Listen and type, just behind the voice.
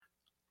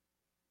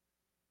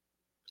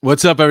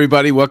What's up,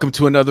 everybody? Welcome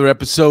to another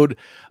episode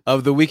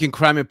of The Week in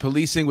Crime and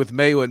Policing with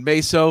Mayo and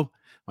Meso.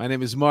 My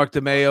name is Mark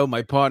DeMayo.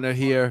 My partner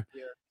here,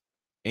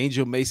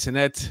 Angel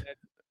Masonette.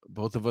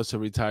 Both of us are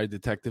retired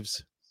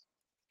detectives.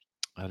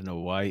 I don't know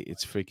why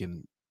it's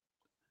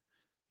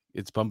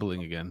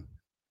bumbling again.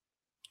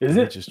 Is Let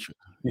me it? just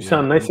You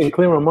sound nice and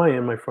clear on my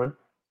end, my friend.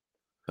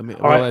 I'll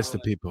right. ask the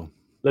people.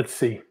 Let's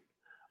see.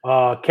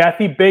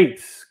 Kathy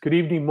Bates. Good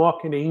evening,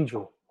 Mark and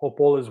Angel.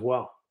 Hope all is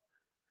well.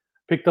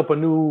 Picked up a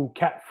new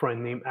cat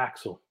friend named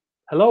Axel.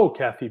 Hello,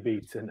 Kathy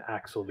Bates and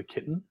Axel the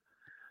kitten.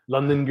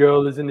 London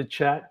Girl is in the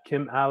chat.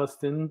 Kim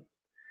Alliston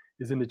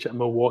is in the chat.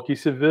 Milwaukee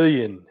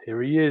Civilian.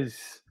 Here he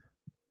is.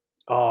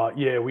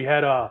 We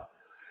had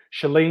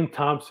Shalane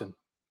Thompson.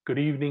 Good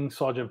evening,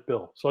 Sergeant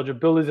Bill. Sergeant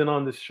Bill isn't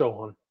on this show,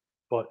 hon.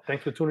 But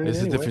thanks for tuning in.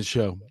 It's anyway. a different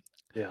show.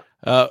 Yeah.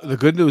 The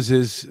good news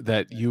is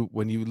that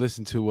when you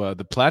listen to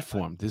the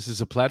platform, this is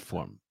a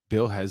platform.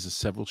 Bill has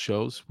several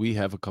shows. We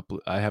have a couple.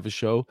 I have a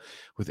show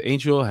with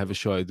Angel. I have a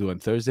show I do on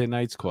Thursday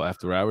nights called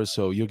After Hours.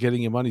 So you're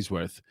getting your money's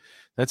worth.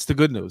 That's the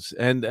good news.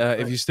 And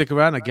if you stick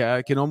around,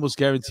 I can almost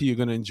guarantee you're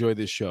going to enjoy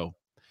this show.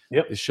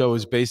 Yep. This show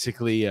is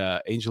basically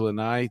Angel and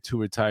I, two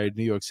retired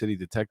New York City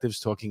detectives,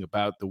 talking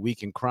about the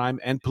week in crime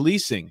and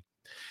policing.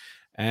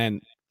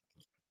 And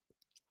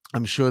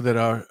I'm sure that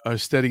our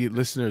steady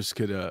listeners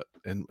could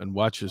and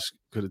watchers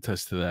could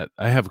attest to that.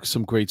 I have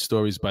some great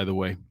stories, by the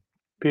way.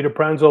 Peter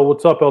Pranzo,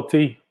 what's up,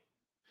 LT?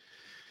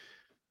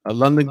 A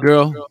London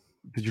Girl.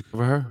 Did you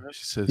cover her?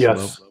 She says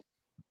yes. hello.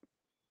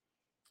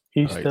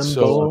 Eastern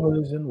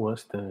boys and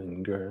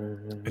Western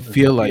girls. I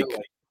feel like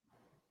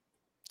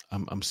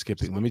I'm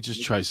skipping. Let me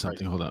just try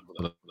something. Hold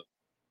on.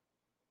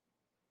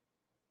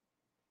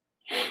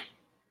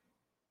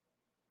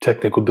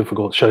 Technical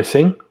difficulty. Should I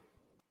sing?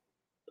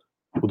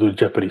 We'll do the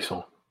Jeopardy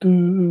song.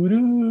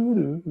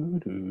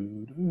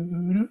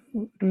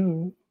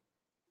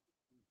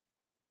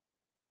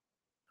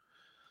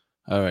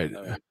 All right.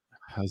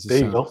 How's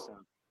there you go.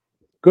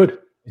 Good.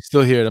 I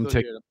still hear it. I'm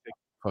taking.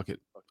 Fuck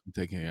it. I'm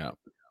taking it out.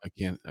 I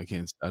can't.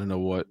 I don't know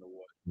what.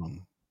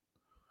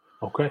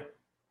 Okay.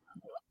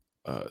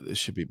 This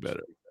should be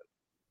better.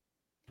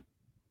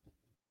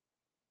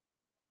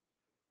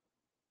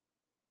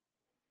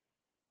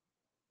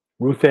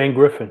 Ruth Ann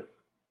Griffin.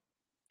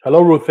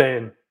 Hello, Ruth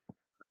Ann.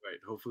 Right.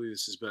 Hopefully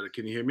this is better.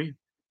 Can you hear me?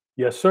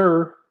 Yes,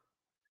 sir.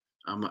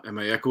 Am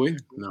I echoing?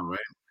 No, right?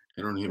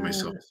 I don't hear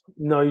myself.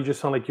 No, you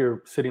just sound like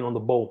you're sitting on the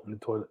bowl in the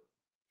toilet.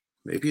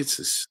 Maybe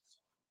it's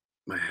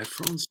my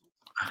headphones.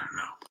 I don't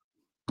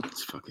know.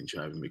 It's fucking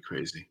driving me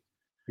crazy.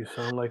 You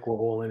sound like we're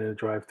all in a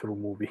drive-through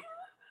movie.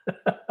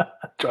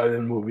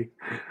 Drive-in movie.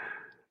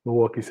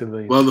 Milwaukee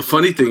Civilian. Well, the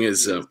funny thing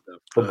is, the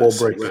ball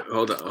breaks.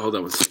 Hold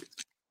on 1 second.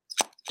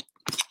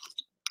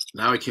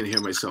 Now I can't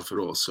hear myself at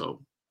all, so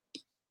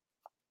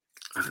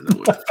I don't know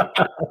what.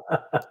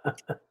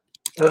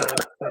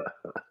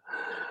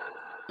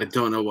 I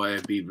don't know why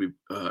I'd be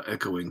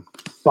echoing.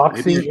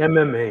 Boxing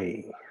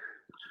MMA.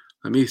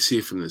 Let me see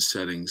from the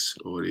settings.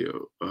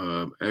 Audio.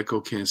 Echo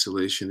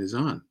cancellation is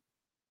on.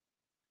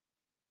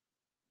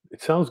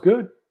 It sounds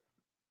good.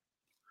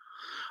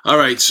 All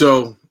right,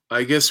 so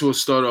I guess we'll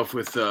start off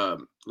with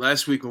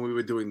last week when we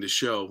were doing the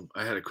show.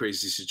 I had a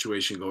crazy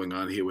situation going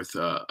on here with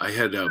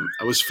I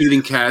was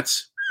feeding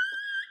cats,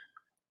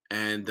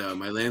 and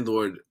my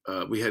landlord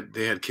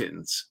they had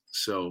kittens.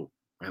 So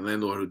my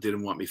landlord, who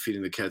didn't want me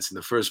feeding the cats in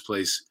the first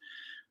place,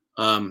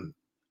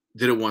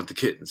 didn't want the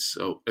kittens.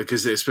 So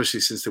because especially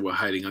since they were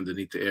hiding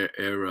underneath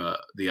the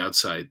the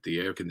outside,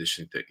 the air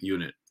conditioning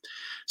unit.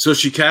 So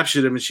she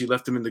captured them and she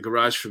left them in the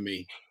garage for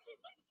me.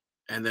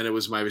 And then it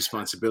was my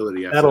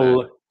responsibility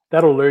after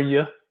that'll learn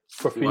you.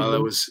 While I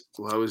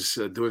was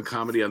doing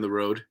comedy on the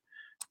road,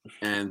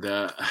 and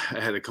I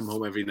had to come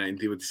home every night and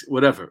deal with this,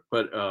 whatever.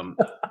 But I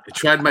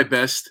tried my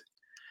best,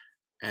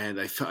 and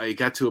I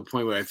got to a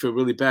point where I feel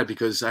really bad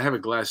because I have a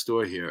glass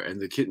door here, and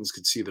the kittens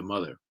could see the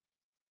mother,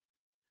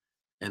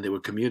 and they were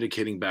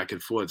communicating back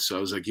and forth. So I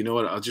was like, you know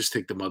what? I'll just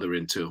take the mother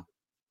in too.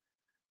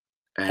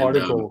 And, heart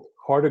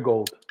of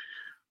gold.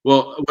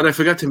 Well, what I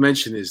forgot to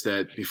mention is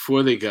that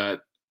before they got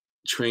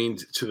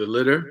trained to the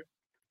litter,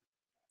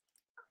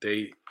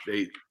 they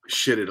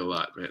shitted a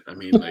lot, man. I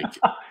mean, like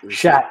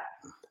shat.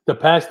 The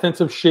past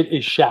tense of shit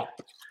is shat.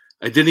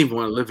 I didn't even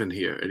want to live in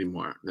here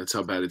anymore. That's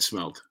how bad it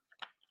smelled.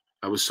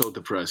 I was so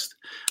depressed.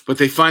 But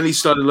they finally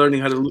started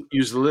learning how to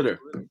use the litter.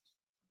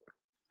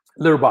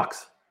 Litter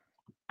box.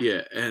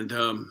 Yeah, and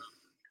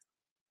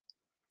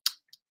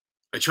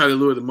I tried to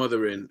lure the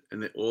mother in,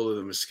 and all of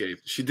them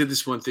escaped. She did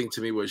this one thing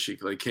to me where she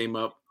came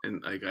up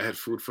and I had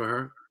food for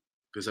her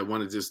because I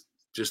wanted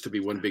just to be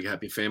one big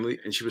happy family,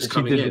 and she was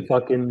coming in.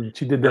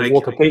 She did the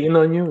Walter Payton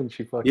on you, and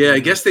she fucking. Yeah, I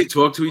guess they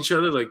talked to each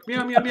other like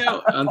meow meow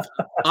meow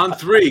on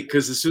three,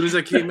 because as soon as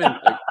I came in,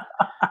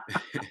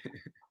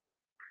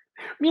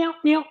 meow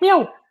meow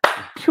meow.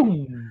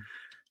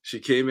 She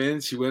came in,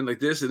 she went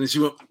like this, and then she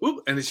went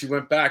whoop, and then she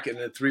went back, and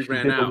the three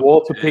ran out. The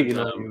Walter Payton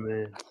on you,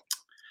 man.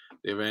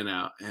 They ran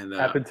out, and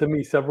happened to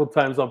me several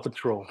times on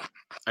patrol.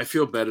 I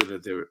feel better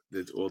that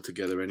they're all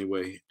together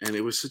anyway, and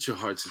it was such a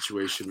hard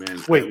situation,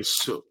 man. Wait, it was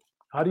so.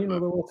 How do you know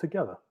they're all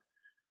together?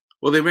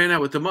 Well, they ran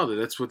out with the mother.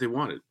 That's what they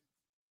wanted.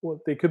 Well,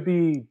 they could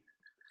be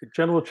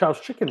General Chow's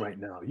chicken right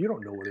now. You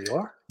don't know where they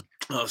are.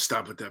 Oh,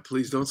 stop with that.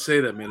 Please don't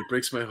say that, man. It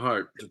breaks my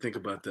heart to think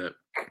about that.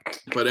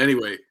 But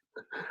anyway,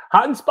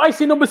 Hot and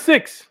spicy number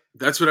 6.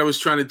 that's what I was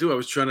trying to do. I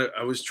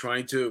was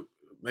trying to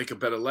make a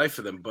better life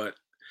for them, but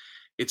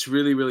it's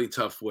really, really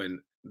tough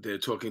when they're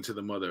talking to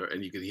the mother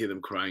and you can hear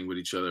them crying with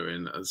each other.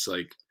 And it's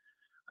like,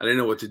 I didn't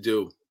know what to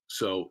do.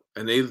 So,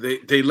 and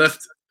they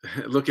left.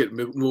 Look at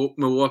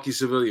Milwaukee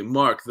civilian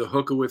Mark, the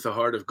hooker with a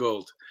heart of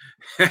gold.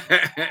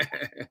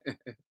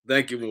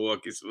 Thank you,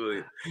 Milwaukee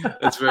civilian.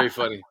 That's very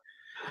funny.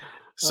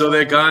 So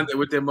they're gone. They're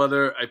with their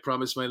mother. I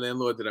promised my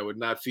landlord that I would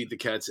not feed the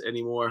cats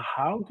anymore.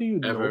 How do you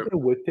know Ever. they're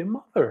with their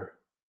mother?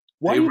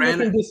 Why They are you ran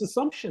making it. these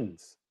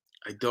assumptions?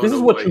 I don't This know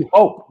is what why. you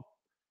hope.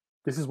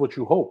 This is what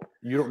you hope.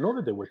 You don't know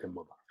that they're with their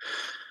mother.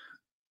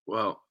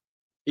 Well,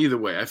 either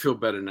way, I feel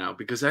better now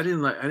because I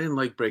didn't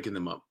like breaking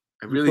them up.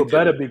 I You really feel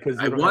better didn't. because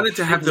you I don't wanted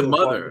to shit have in the your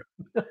mother.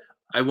 apartment.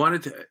 I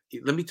wanted to.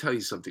 Let me tell you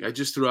something. I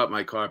just threw out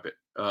my carpet.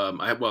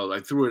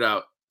 I threw it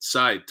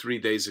outside 3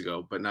 days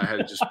ago, but now I had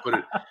to just put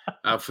it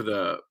out for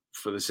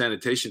the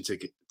sanitation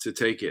ticket to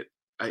take it.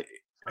 I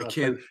can't.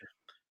 Sanitation.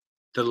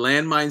 The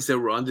landmines that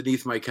were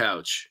underneath my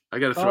couch. I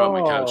got to throw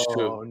out my couch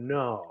too. Oh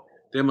no.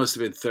 There must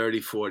have been 30,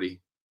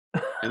 40.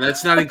 And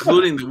that's not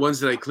including the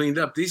ones that I cleaned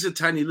up. These are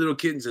tiny little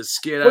kittens that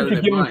scared out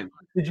of their mind.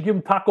 Did you give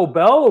them Taco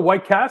Bell or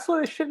White Castle?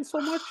 They're shitting so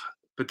much.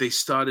 But they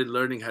started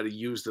learning how to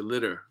use the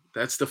litter.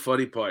 That's the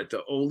funny part.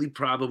 The only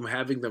problem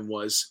having them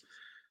was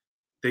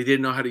they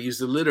didn't know how to use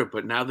the litter,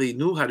 but now they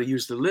knew how to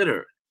use the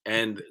litter.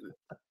 And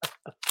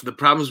the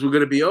problems were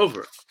going to be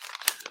over.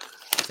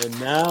 And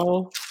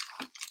now.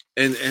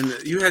 And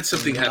you had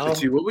something happen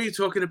to you. What were you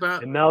talking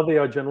about? And now they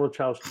are General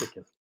Chow's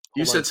chicken.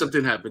 You said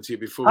something happened to you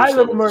before we Hi,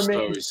 started Little with the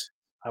Mermaid. stories.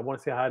 I want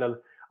to say hi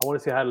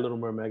to Little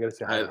Mermaid. I gotta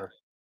say hi to her.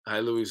 Hi,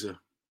 Louisa.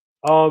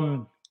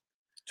 2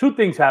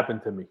 things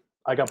happened to me.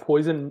 I got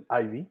poison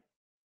ivy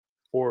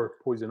or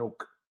poison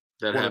oak.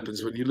 That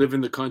happens when you live in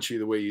the country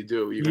the way you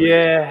do.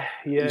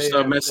 You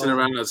start messing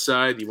around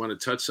outside. You want to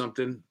touch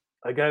something.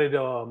 I got it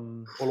all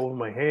over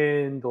my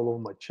hand, all over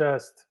my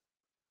chest.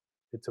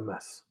 It's a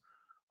mess.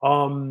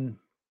 And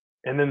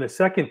then the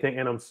second thing,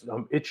 and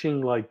I'm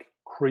itching like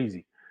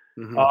crazy.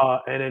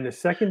 Mm-hmm. And then the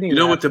second thing, you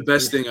know what the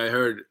best thing I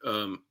heard?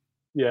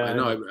 Yeah, I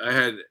know. I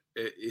had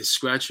is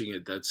scratching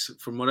it. That's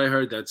from what I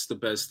heard. That's the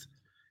best.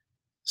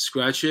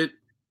 Scratch it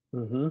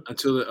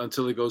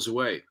until it goes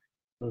away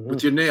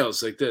with your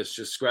nails like this.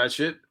 Just scratch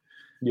it,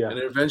 and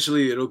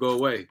eventually it'll go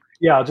away.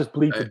 Yeah, I'll just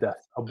bleed to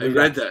death. I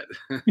read that.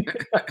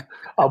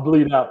 I'll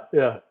bleed out.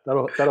 Yeah,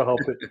 that'll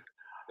help it.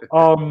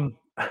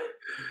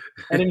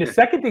 And then the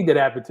second thing that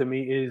happened to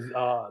me is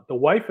the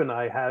wife and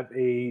I have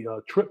a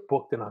trip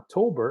booked in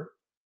October.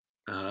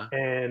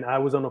 And I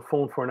was on the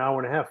phone for an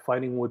hour and a half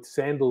fighting with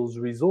Sandals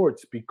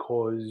Resorts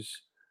because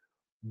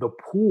the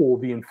pool,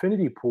 the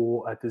infinity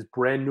pool at this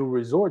brand new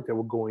resort that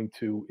we're going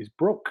to is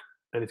broke.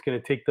 And it's going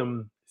to take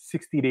them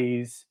 60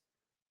 days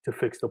to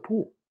fix the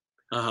pool.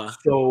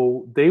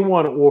 So they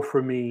want to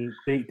offer me,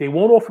 they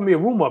won't offer me a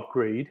room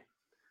upgrade.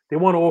 They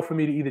want to offer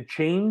me to either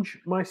change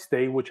my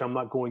stay, which I'm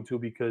not going to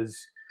because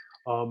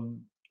I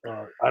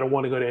don't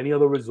want to go to any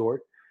other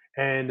resort.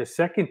 And the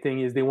second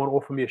thing is they want to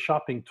offer me a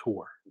shopping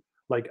tour.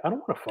 Like, I don't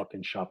want to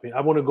fucking shopping.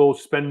 I want to go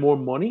spend more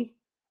money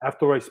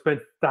after I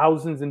spent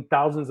thousands and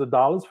thousands of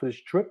dollars for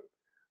this trip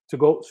to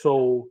go.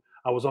 So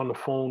I was on the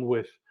phone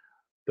with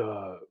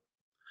the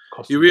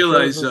customer. You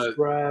realize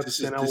reps,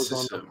 and I was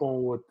on the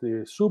phone with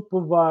the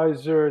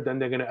supervisor. Then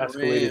they're going to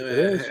escalate it to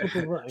their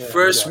supervisor.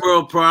 First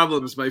world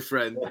problems, my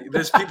friend.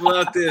 There's people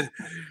out there,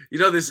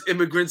 there's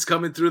immigrants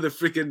coming through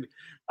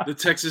the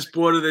Texas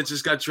border that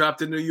just got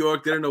dropped in New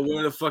York. They don't know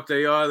where the fuck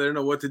they are. They don't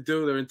know what to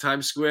do. They're in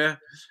Times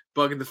Square,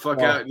 bugging the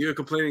fuck out. And you're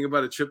complaining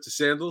about a trip to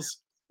Sandals?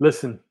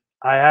 Listen,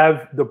 I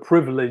have the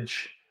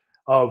privilege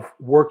of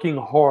working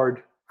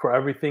hard for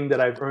everything that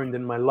I've earned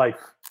in my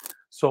life.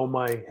 So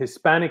my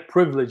Hispanic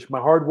privilege, my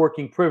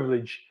hardworking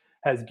privilege,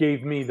 has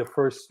gave me the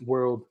first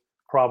world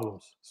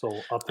problems. So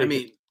I'll take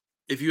it.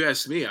 If you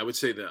ask me, I would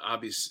say the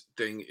obvious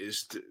thing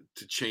is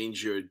to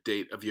change your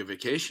date of your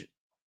vacation.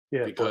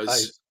 Yeah,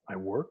 because I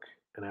work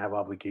and I have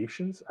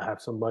obligations. I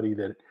have somebody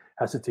that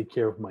has to take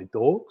care of my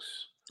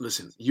dogs.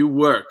 Listen, you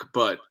work,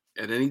 but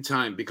at any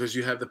time, because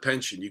you have the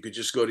pension, you could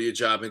just go to your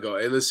job and go,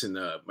 hey, listen,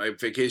 my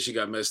vacation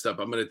got messed up.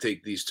 I'm going to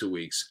take these 2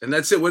 weeks. And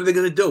that's it. What are they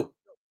going to do?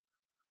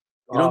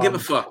 You don't give a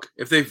fuck.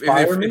 If they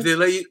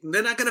let you,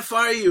 they're not going to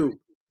fire you.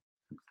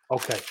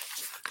 Okay.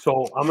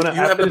 So I'm going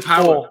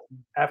to,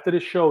 after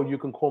this show, you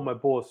can call my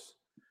boss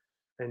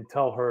and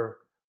tell her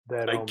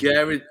That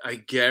I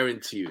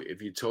guarantee you,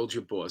 if you told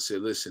your boss, say,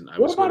 listen, I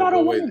What was going about to I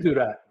go don't away. want to do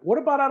that? What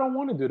about I don't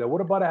want to do that? What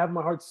about I have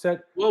my heart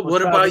set Well, on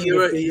what about traveling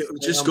the days you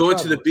that just I'm going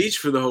to the traveling? beach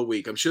for the whole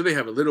week? I'm sure they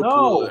have a little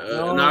pool, No, an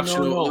no, no,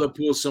 optional other no.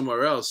 pool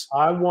somewhere else.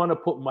 I want to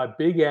put my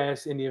big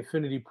ass in the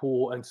infinity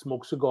pool and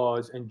smoke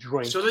cigars and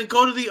drink So then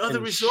go to the other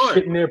and resort.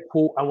 shit in their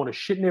pool. I want to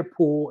shit in their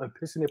pool and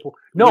piss in their pool.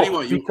 What do you No,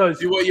 want?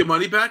 because You want your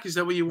money back? Is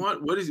that what you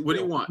want? What do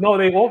you want? no,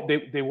 they want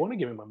to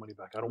give me my money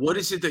back. I don't What want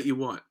is it that you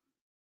want?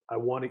 I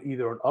wanted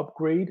either an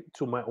upgrade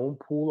to my own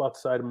pool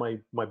outside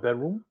my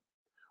bedroom,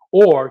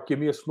 or give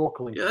me a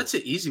snorkeling Yeah, pool, that's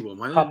an easy one.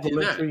 Why didn't they do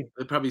that? complimentary,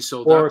 They're probably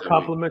sold or out a that week.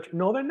 complimentary.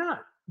 No, they're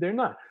not. They're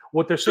not.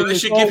 What they're So saying they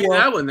is, should oh give you well,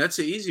 that one. That's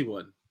an easy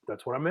one.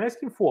 that's what I'm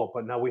asking for.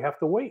 But now we have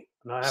to wait.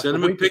 Now I have Send to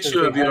them a wait because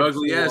picture they of your had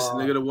ugly to. ass, and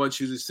they're gonna want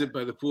you to sit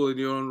by the pool in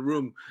your own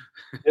room.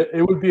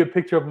 It would be a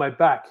picture of my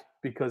back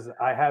because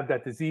I have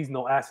that disease,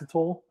 no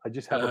acetol. I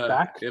just have a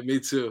back. Yeah, me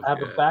too. I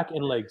have a Yeah. back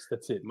and legs.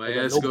 That's it. My I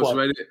got ass no goes butt.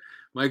 right in.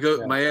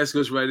 Yeah. My ass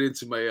goes right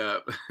into my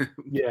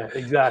Yeah,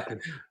 exactly.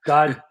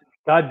 God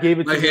gave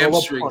it my to me all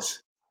up front.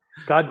 hamstrings.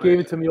 God gave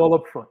it to me all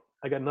up front.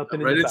 I got nothing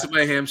Right in the into back.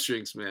 my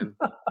hamstrings, man.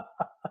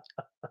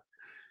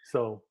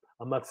 So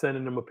I'm not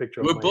sending them a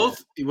picture We're of my both.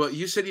 ass. Well,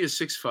 you said you're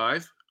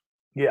 6'5".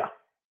 Yeah.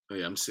 Oh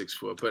yeah, I'm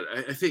 6'4", but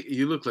I think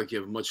you look like you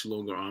have much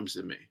longer arms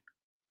than me.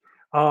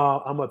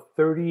 I'm a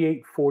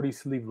 38-40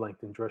 sleeve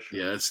length in dress shirt.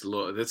 Yeah, that's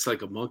low. That's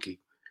like a monkey.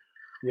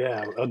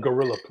 Yeah, a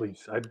gorilla,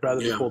 please. I'd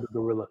rather be Yeah. called a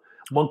gorilla.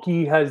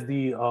 Monkey has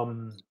the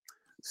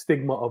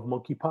stigma of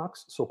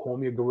monkeypox, so call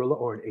me a gorilla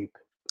or an ape,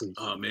 please.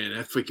 Oh man,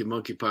 that freaking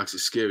monkeypox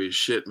is scary as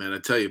shit, man. I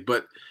tell you,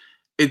 but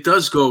it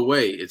does go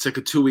away. It's like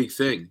a 2-week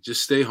thing.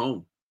 Just stay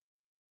home.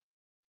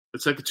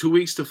 It's like 2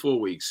 weeks to 4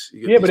 weeks.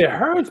 You get Yeah, but these it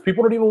hurts.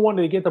 People don't even want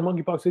to get the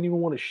monkeypox. They don't even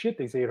want to shit.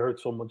 They say it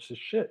hurts so much to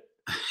shit.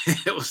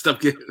 Well,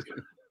 stop getting.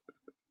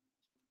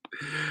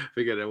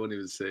 Forget I won't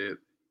even say it.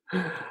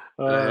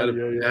 I had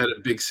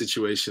a big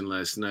situation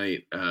last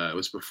night. I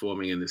was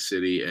performing in the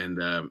city,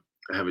 and I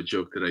have a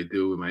joke that I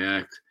do with my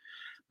act.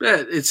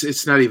 But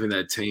it's not even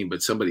that tame.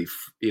 But somebody,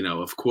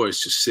 of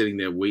course, just sitting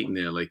there waiting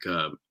there like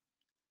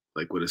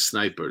with a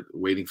sniper,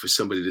 waiting for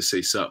somebody to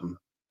say something.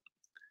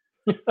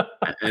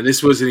 And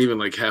this wasn't even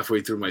like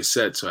halfway through my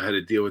set, so I had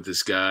to deal with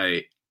this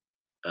guy.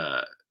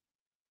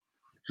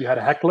 You had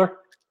a heckler?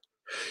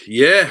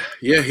 Yeah,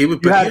 he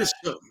would. But he was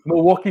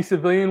Milwaukee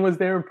civilian was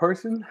there in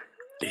person.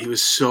 He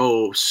was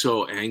so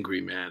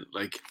angry, man.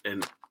 Like,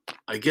 and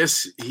I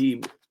guess I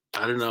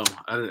don't know.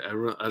 I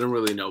don't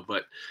really know.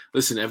 But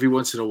listen, every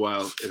once in a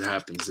while it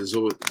happens. There's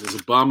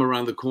a bomb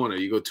around the corner.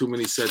 You go too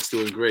many sets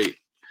doing great,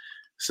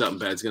 something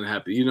bad's gonna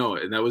happen. You know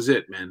it, and that was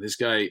it, man. This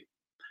guy,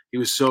 he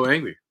was so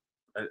angry.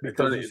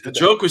 The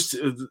joke was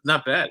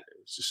not bad.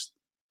 It's just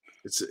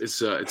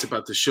it's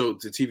about the show,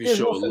 the TV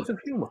show. No sense of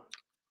humor.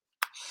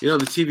 The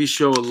TV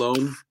show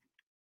Alone.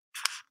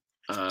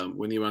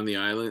 When you're on the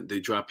island, they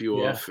drop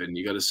you off, and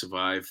you got to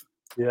survive.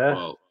 Yeah.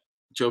 Well,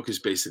 joke is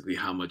basically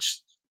how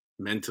much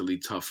mentally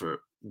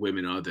tougher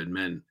women are than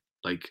men.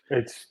 Like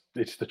it's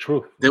the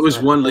truth. There was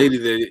one lady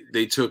that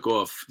they took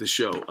off the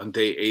show on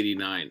day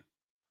 89,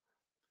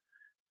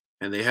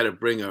 and they had to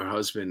bring her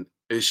husband.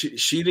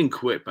 She didn't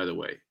quit, by the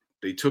way.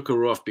 They took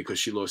her off because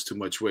she lost too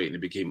much weight, and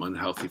it became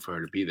unhealthy for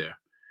her to be there.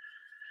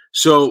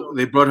 So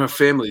they brought her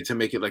family to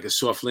make it like a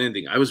soft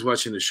landing. I was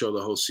watching the show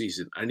the whole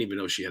season. I didn't even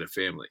know she had a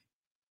family.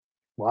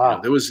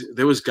 Wow. There was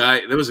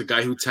a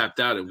guy who tapped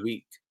out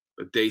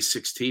at day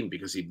 16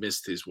 because he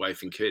missed his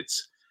wife and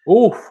kids.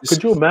 Oh,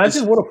 could you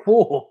imagine? What a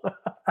fool!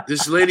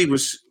 This lady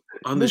was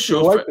on the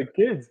show for the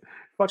kids.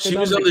 She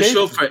was on the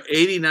show for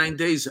 89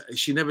 days.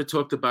 She never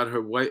talked about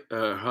her wife,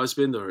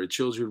 husband, or her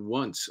children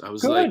once. I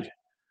was like,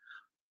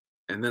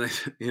 and then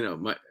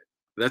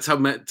that's how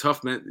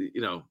tough meant,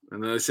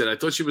 And then I said, I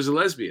thought she was a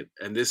lesbian,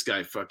 and this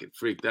guy fucking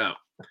freaked out.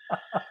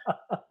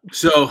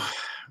 So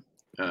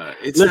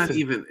it's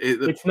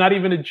not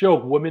even a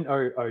joke. Women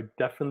are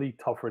definitely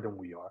tougher than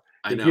we are.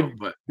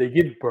 They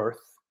give birth.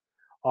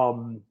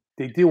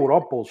 They deal with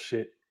our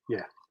bullshit.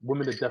 Yeah,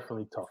 women are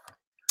definitely tough.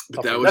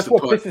 That's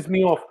what pisses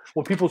me off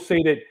when people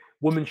say that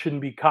women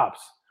shouldn't be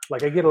cops.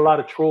 Like I get a lot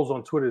of trolls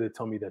on Twitter that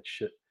tell me that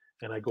shit,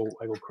 and I go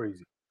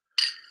crazy.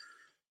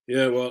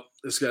 Yeah, well,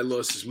 this guy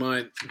lost his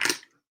mind,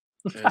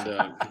 and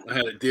I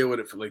had to deal with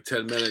it for like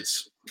 10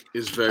 minutes. He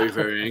was very,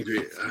 very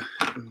angry,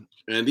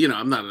 and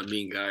I'm not a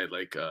mean guy.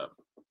 Like I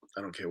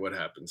don't care what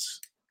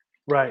happens.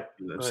 Right.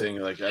 I'm saying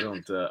like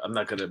I'm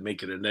not gonna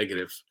make it a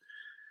negative.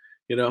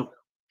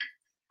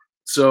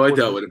 So I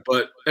dealt with it,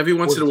 but every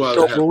once in a while,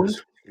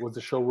 was the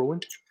show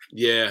ruined?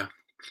 Yeah,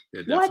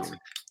 definitely.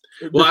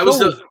 Well,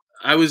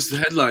 I was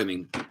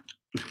headlining.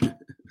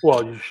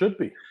 Well, you should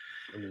be.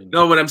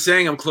 No, what I'm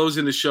saying, I'm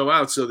closing the show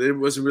out, so there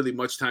wasn't really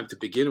much time to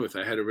begin with.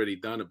 I had already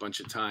done a bunch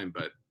of time,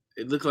 but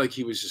it looked like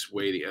he was just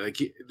waiting. Like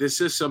there's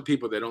just some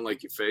people that don't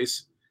like your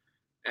face,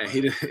 and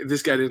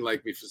this guy didn't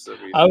like me for some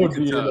reason. I would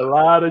be in a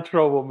lot of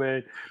trouble,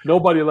 man.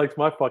 Nobody likes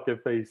my fucking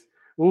face.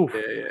 Oof.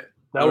 Yeah.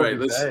 That would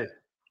be bad.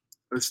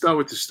 Let's start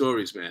with the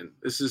stories, man.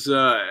 This is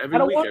every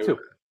week.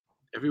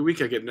 Every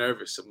week I get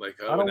nervous. I'm like,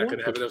 we're not going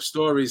to have enough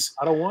stories.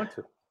 I don't want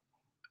to.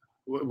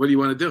 What do you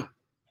want to do?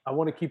 I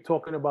want to keep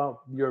talking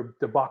about your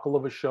debacle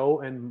of a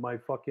show and my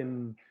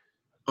fucking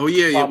Oh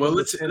yeah. Well, problem with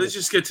let's Sanders.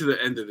 just get to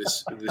the end of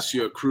this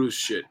your cruise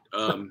shit.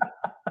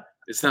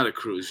 It's not a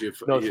cruise.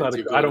 No, it's not.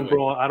 You're I going don't away.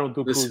 go. I don't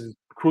do Listen, cruises.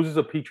 Cruises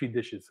are petri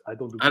dishes. I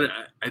don't do. I, Cruises.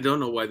 I don't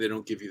know why they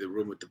don't give you the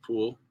room with the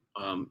pool.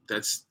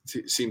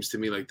 Seems to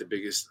me like the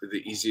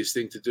easiest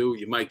thing to do.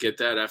 You might get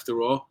that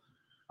after all,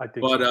 I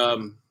think. but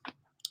So.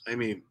 I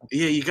mean,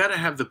 yeah, you got to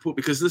have the pool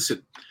because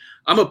listen,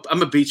 I'm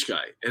a beach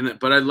guy,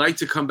 but I like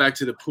to come back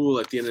to the pool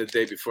at the end of the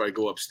day before I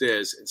go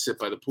upstairs and sit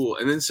by the pool.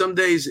 And then some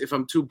days, if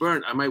I'm too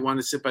burnt, I might want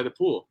to sit by the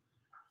pool.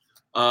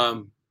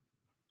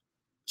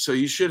 So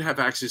you should have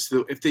access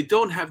to. If they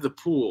don't have the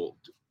pool,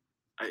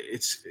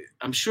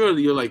 I'm sure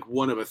you're like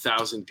one of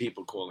 1,000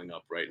 people calling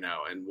up right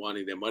now and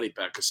wanting their money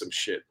back or some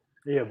shit.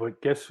 Yeah,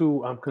 but guess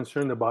who I'm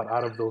concerned about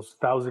out of those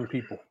 1,000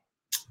 people?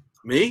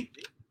 Me?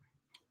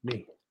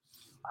 Me.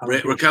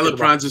 Raquel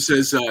Pranzo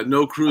says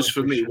no cruise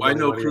for me. Why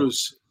no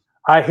cruise?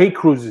 I hate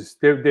cruises.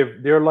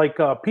 They're like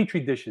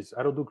petri dishes.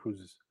 I don't do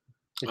cruises.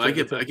 I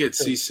get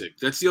seasick.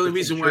 That's the only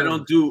reason why I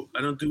don't do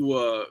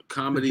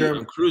comedy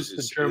on cruises.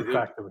 It's a germ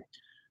factory.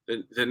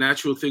 The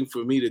natural thing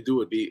for me to do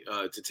would be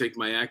to take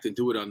my act and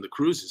do it on the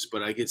cruises,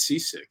 but I get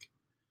seasick.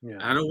 Yeah,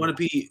 I don't want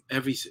to be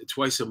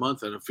twice a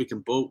month on a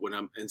freaking boat when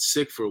I'm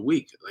sick for a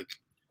week. Like,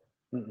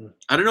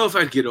 I don't know if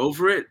I'd get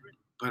over it,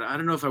 but I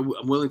don't know if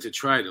I'm willing to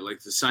try to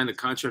sign a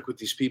contract with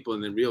these people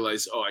and then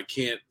realize, oh, I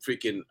can't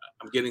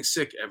I'm getting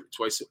sick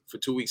twice for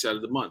 2 weeks out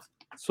of the month.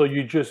 So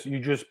you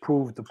just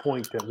proved the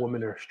point that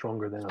women are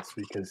stronger than us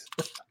because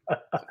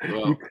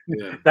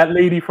that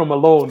lady from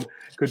Alone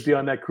could be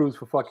on that cruise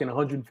for fucking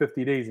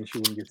 150 days and she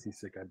wouldn't get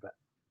seasick, I bet.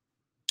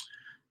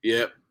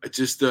 Yeah, I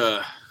just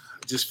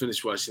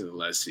finished watching the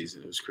last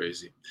season. It was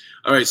crazy.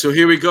 All right, so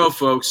here we go,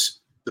 folks.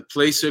 The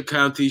Placer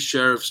County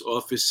Sheriff's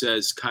Office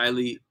says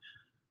Kiely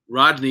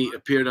Rodni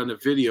appeared on a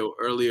video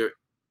earlier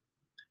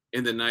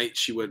in the night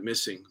she went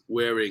missing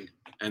wearing,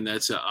 and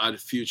that's an Odd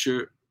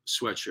Future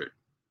sweatshirt.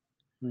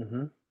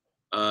 Mm-hmm.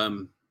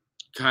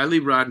 Kiely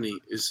Rodni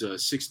is a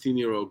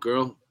 16-year-old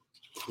girl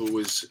who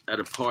was at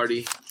a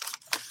party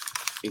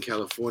in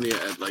California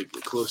at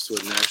close to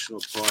a national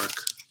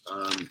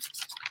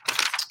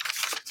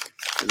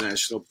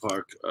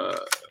park.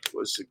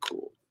 What's it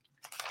called?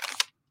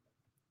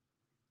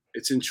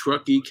 It's in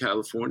Truckee,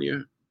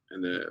 California,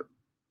 and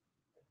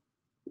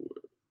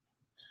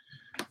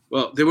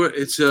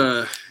it's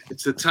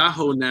the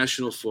Tahoe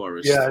National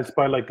Forest. Yeah, it's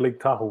by Lake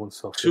Tahoe and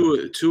stuff.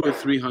 Two or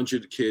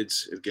 300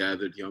 kids have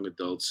gathered, young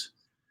adults,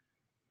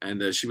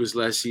 and she was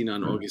last seen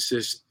on August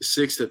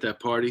 6th at that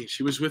party.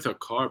 She was with her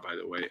car, by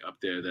the way, up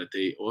there that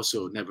they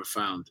also never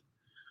found,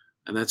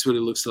 and that's what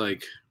it looks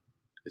like.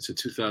 It's a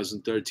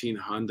 2013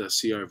 Honda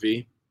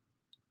CR-V.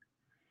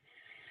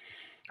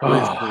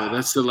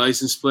 That's the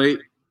license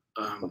plate.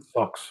 That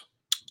sucks.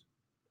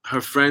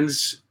 Her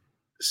friends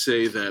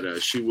say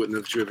that she wouldn't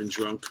have driven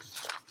drunk.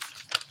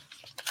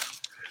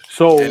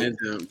 So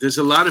there's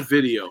a lot of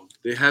video.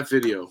 They have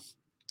video,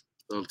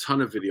 a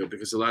ton of video,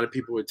 because a lot of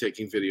people were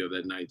taking video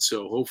that night.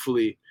 So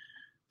hopefully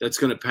that's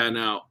going to pan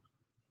out.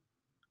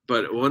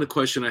 But one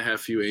question I have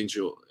for you,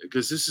 Angel,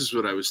 because this is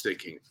what I was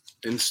thinking.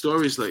 In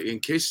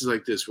cases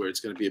like this where it's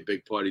going to be a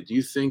big party, do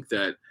you think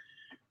that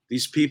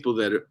these people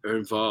that are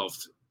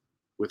involved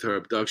with her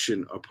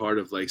abduction are part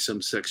of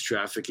some sex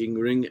trafficking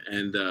ring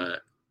and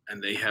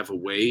they have a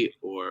way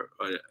or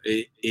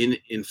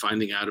in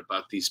finding out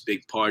about these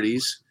big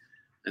parties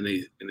and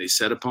they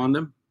set upon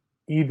them?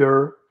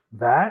 Either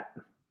that,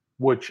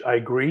 which I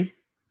agree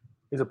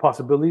is a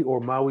possibility, or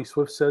Maui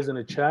Swift says in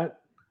a chat,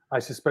 I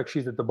suspect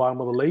she's at the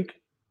bottom of the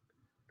lake.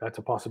 That's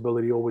a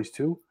possibility always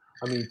too.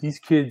 I mean, these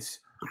kids,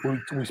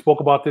 we spoke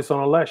about this on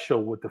our last show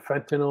with the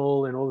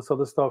fentanyl and all this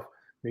other stuff.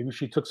 Maybe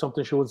she took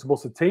something she wasn't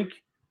supposed to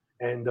take,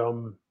 and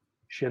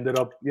she ended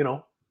up,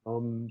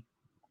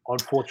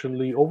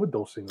 unfortunately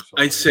overdosing or something.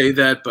 I'd say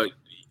that, but as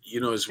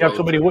well. You have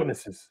so many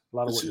witnesses, a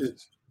lot of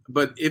witnesses.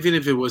 But even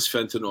if it was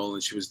fentanyl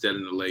and she was dead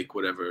in the lake,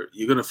 whatever,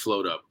 you're gonna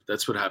float up.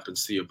 That's what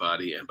happens to your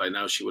body, and by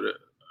now she would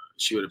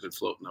have been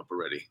floating up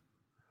already,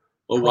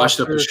 or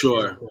washed up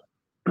ashore.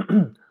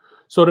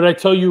 So did I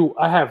tell you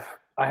I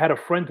had a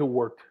friend who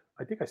worked?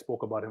 I think I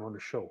spoke about him on the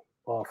show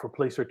for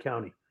Placer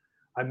County.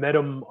 I met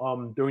him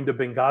during the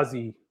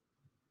Benghazi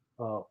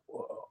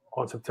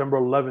on September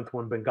 11th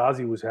when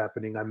Benghazi was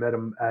happening. I met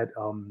him at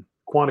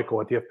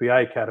Quantico at the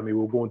FBI Academy. We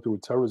were going through a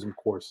terrorism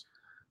course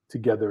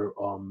together.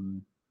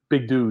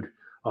 Big dude,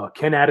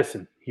 Ken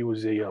Addison. He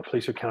was a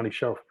Placer County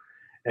sheriff,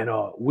 and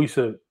we used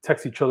to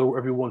text each other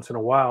every once in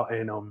a while.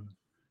 And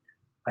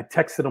I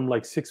texted him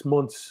 6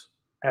 months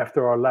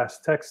after our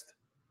last text,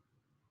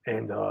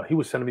 and he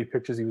was sending me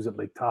pictures. He was at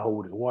Lake Tahoe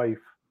with his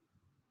wife,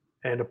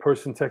 and a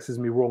person texts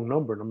me wrong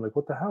number, and I'm like,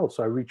 what the hell?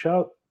 So I reach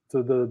out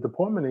to the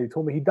department, and he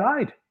told me he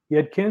died. He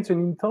had cancer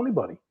and he didn't tell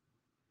anybody,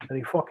 and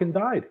he fucking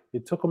died.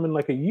 It took him in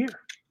a year.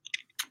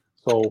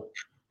 So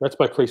that's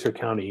my Placer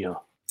County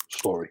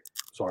story.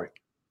 Sorry.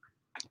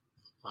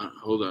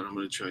 Hold on, I'm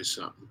gonna try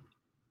something.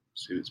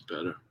 See if it's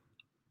better.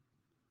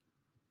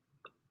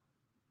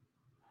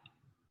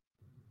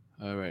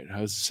 All right.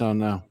 How's it sound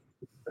now?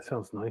 That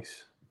sounds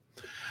nice.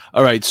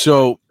 All right.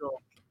 So,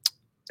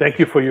 Thank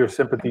you for your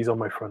sympathies on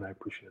my front. I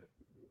appreciate it.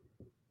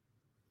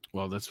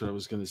 well, that's what I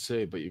was going to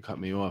say, but you cut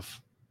me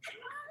off.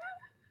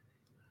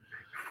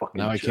 Fucking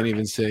Now I jerk. can't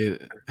even say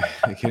it.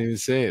 I can't even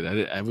say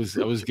it. I was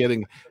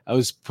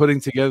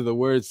putting together the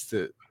words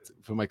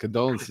for my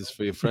condolences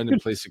for your friend in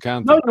Place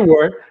Accounting. No, you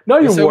weren't. No,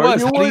 you Yes, I weren't.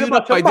 was. You're How do worried you know?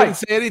 about your I mic. didn't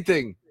say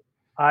anything.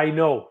 I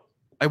know.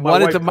 I My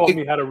wanted wife the taught mic.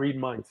 me how to read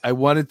minds. I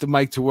wanted the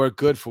mic to work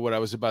good for what I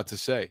was about to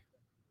say.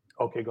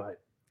 Okay, go ahead.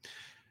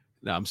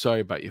 No, I'm sorry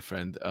about your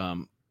friend.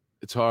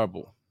 It's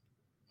horrible.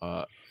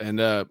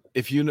 And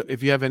if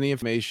you have any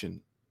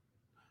information,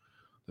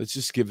 let's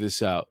just give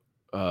this out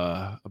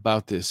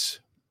about this.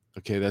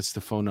 Okay, that's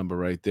the phone number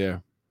right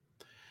there.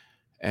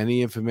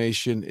 Any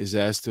information is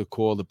asked to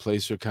call the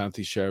Placer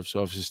County Sheriff's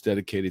Office's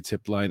dedicated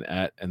tip line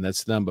and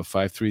that's the number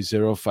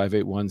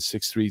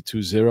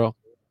 530-581-6320.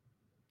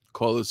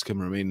 Callers can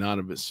remain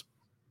anonymous.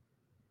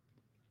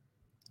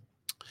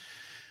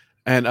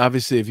 And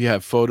obviously, if you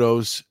have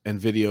photos and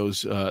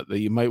videos that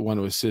you might want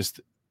to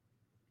assist,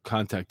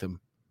 contact them.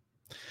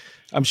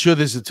 I'm sure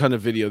there's a ton of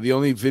video. The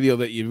only video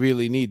that you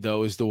really need,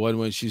 though, is the one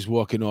when she's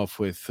walking off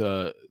with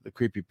the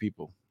creepy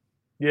people.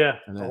 Yeah,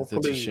 And that's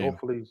a shame.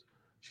 hopefully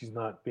she's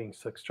not being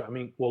sex trafficked. I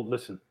mean, well,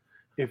 listen,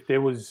 if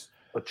there was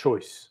a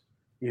choice,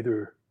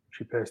 either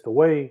she passed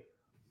away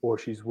or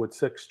she's with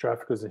sex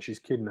traffickers and she's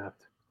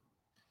kidnapped,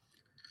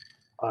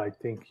 I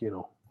think,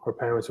 her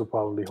parents would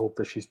probably hope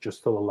that she's just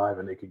still alive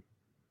and they could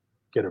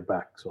get her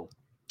back. So,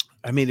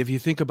 I mean, if you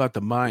think about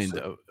the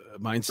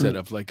mindset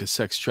of like a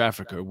sex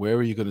trafficker, where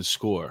are you going to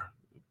score?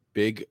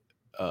 Big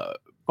with a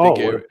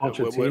bunch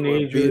of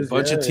teenagers. A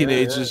bunch of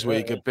teenagers where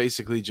you could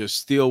basically just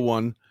steal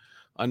one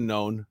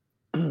unknown.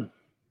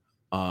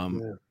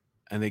 And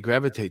they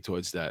gravitate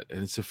towards that.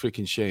 And it's a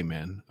freaking shame,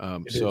 man.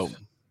 So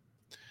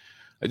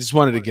I just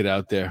wanted to get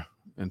out there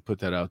and put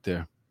that out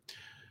there.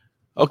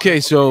 Okay,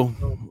 so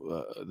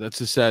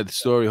that's a sad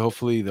story.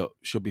 Hopefully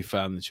she'll be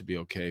found and she'll be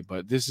okay.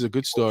 But this is a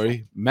good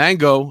story.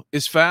 Mango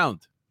is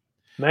found.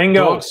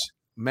 Mango.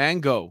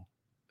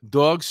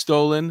 Dog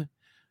stolen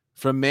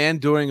from man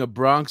during a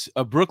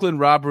Brooklyn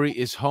robbery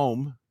is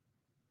home.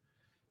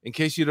 In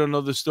case you don't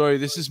know the story,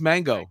 this is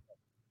Mango.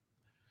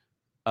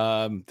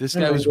 This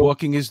guy was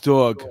walking his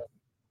dog.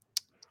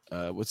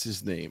 What's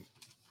his name?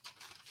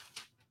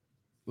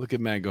 Look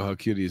at Mango, how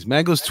cute he is.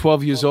 Mango's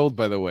 12 years old,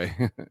 by the way.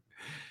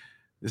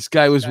 This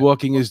guy was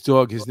walking his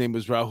dog. His name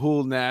was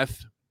Rahul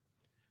Nath.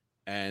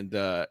 And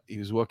he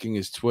was walking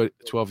his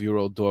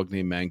 12-year-old dog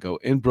named Mango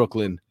in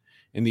Brooklyn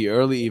in the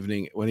early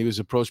evening when he was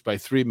approached by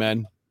three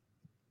men.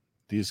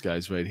 These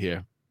guys right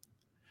here.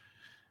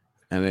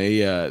 And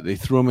they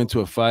threw him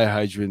into a fire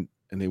hydrant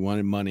and they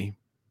wanted money.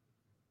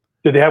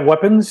 Did they have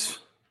weapons?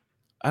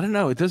 I don't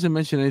know. It doesn't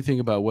mention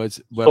anything about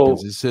weapons.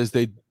 It says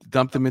they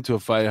dumped him into a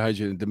fire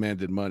hydrant and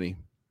demanded money.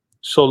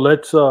 So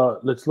let's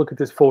look at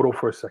this photo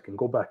for a second.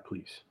 Go back,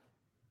 please.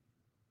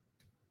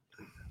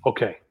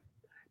 Okay.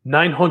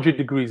 900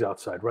 degrees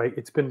outside, right?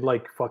 It's been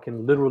like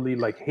fucking literally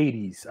like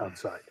Hades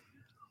outside.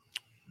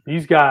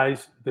 These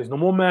guys, there's no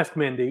more mask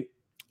mandate.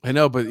 I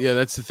know, but yeah,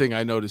 that's the thing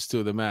I noticed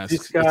too, the mask.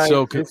 This guy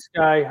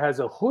has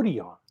a hoodie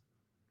on.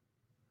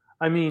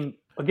 I mean,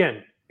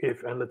 again,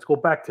 and let's go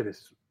back to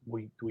this.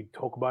 We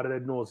talk about it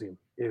ad nauseum.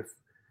 If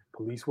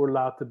police were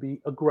allowed to be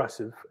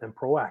aggressive and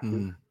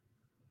proactive,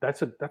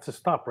 that's a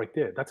stop right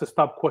there. That's a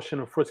stop,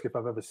 question, or frisk if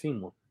I've ever seen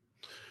one.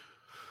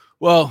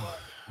 Well,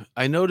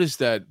 I noticed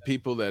that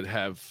people that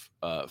have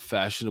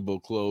fashionable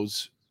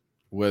clothes,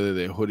 whether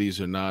they're hoodies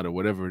or not, or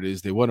whatever it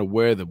is, they want to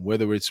wear them,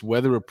 whether it's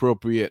weather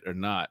appropriate or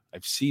not.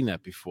 I've seen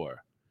that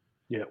before.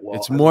 Yeah, well,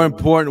 it's more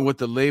important what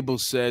the label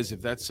says.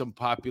 If that's some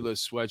popular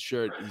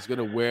sweatshirt, he's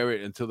gonna wear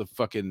it until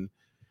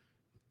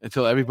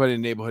everybody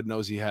in the neighborhood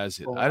knows he has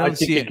it. Well, I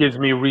think it gives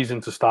me a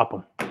reason to stop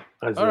him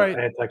as an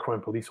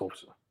anti-crime police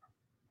officer.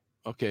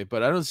 Okay,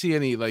 but I don't see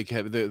any like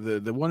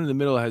the one in the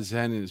middle has his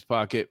hand in his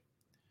pocket.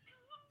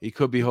 He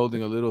could be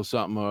holding a little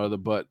something or other,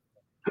 but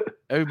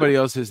everybody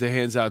else has their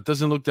hands out.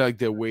 Doesn't look like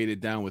they're weighted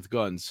down with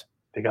guns.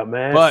 They got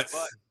masks.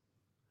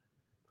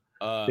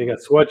 But they got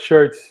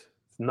sweatshirts. It's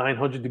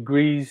 900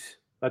 degrees.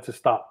 That's a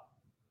stop.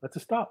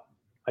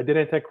 I did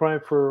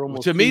anti-crime for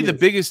almost. To me, the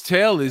biggest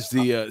tale is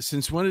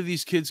since when are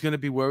these kids going to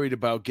be worried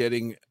about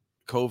getting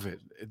COVID?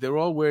 They're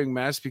all wearing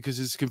masks because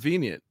it's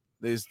convenient.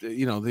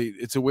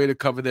 It's a way to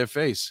cover their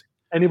face.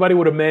 Anybody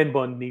with a man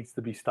bun needs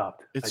to be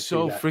stopped. It's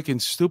so freaking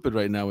stupid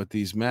right now with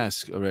these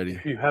masks already.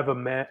 If you have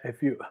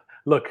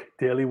look,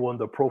 Daily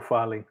Wonder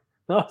profiling.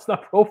 No, it's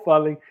not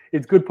profiling.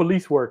 It's good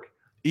police work.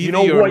 You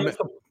know what I used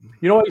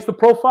to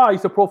profile? I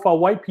used to profile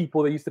white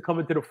people that used to come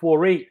into the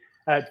 4-8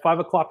 at 5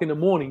 o'clock in the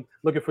morning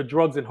looking for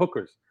drugs and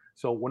hookers.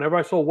 So whenever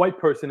I saw a white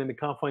person in the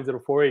confines of the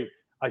 4-8,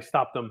 I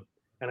stopped them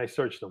and I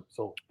searched them.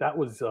 So that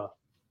was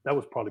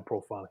probably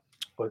profiling.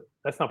 But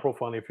that's not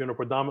profiling. If you're in a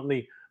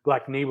predominantly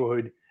black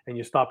neighborhood and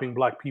you're stopping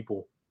black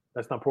people,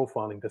 that's not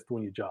profiling. That's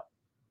doing your job.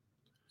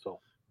 So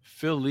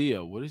Phil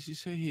Leo, what does he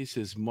say? He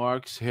says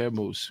Mark's hair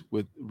mousse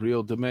with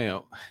Real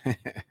DeMeo.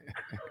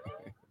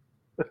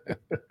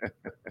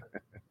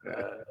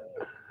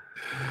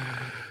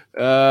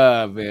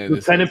 Ah, man.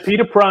 Lieutenant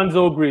Peter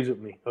Pranzo agrees with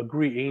me.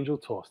 Agree, Angel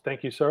Toss.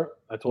 Thank you, sir.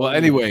 That's all. Well,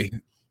 anyway,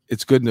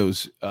 it's good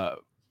news.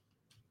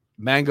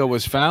 Mango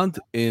was found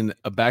in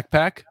a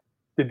backpack.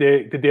 Did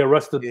they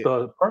arrest the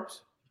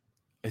perps?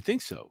 I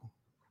think so.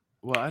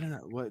 Well, I don't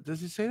know. What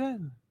does it say that?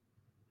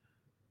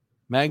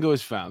 Mango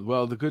is found.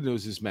 Well, the good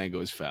news is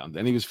Mango is found,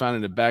 and he was found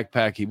in a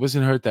backpack. He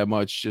wasn't hurt that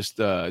much, just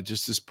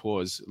his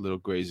paws, a little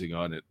grazing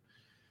on it.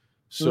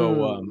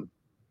 So,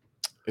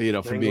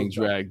 from being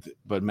dragged.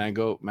 But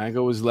Mango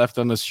was left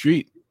on the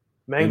street.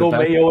 Mango,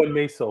 Mayo, and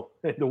Meso.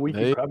 The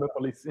weekend crime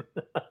police.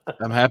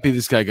 I'm happy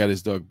this guy got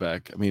his dog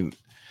back. I mean,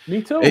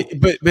 me too.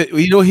 But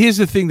here's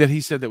the thing that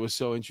he said that was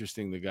so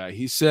interesting. The guy,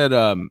 he said,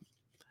 I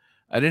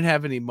didn't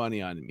have any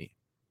money on me,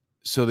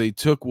 so they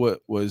took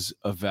what was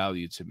of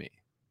value to me,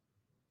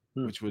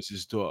 which was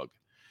his dog.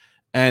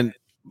 And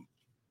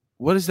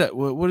what is that?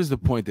 What is the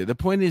point there? The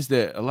point is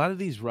that a lot of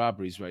these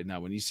robberies right now,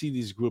 when you see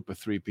these group of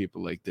 3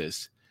 people like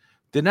this,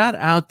 they're not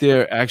out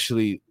there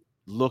actually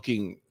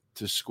looking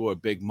to score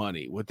big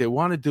money. What they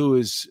want to do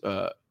is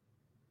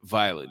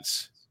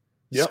violence,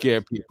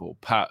 scare people,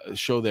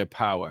 show their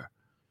power.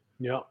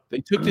 Yeah, they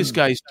took this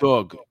guy's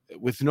dog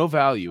with no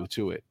value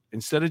to it.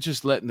 Instead of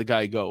just letting the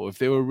guy go, if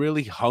they were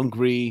really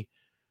hungry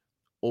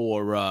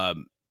or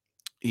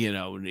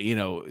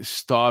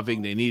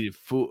starving, they needed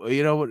food.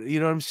 You know what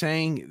I'm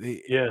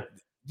saying?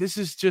 This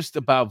is just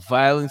about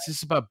violence. This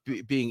is about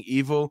being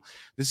evil.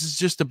 This is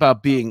just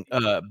about being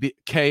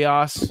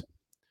chaos.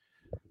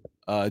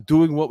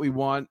 Doing what we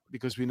want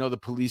because we know the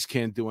police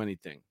can't do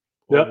anything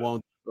or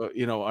won't,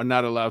 are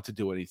not allowed to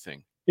do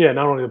anything. Yeah,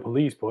 not only the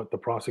police, but the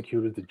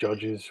prosecutors, the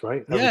judges,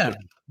 right?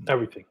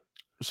 Everything.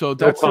 So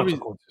that's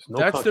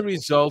the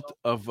result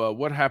of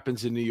what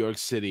happens in New York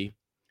City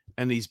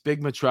and these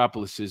big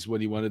metropolises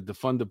when you want to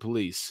defund the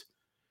police.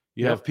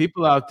 You have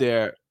people out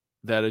there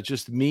that are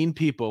just mean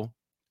people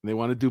and they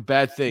want to do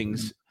bad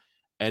things.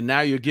 And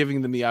now you're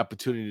giving them the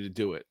opportunity to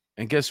do it.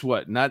 And guess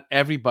what? Not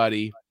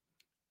everybody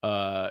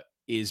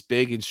is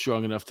big and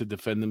strong enough to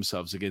defend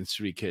themselves against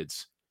 3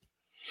 kids.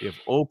 We have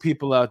old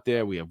people out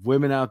there. We have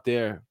women out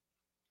there.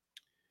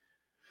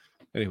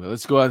 Anyway,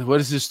 let's go on. What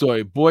is this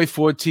story? Boy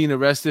 14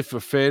 arrested for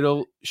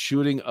fatal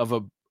shooting of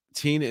a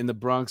teen in the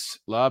Bronx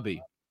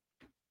lobby.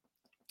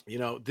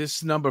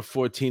 This number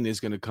 14 is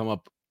going to come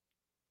up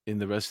in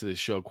the rest of the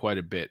show quite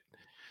a bit.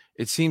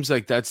 It seems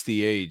like that's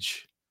the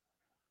age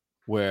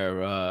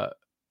where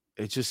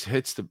it just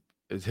hits the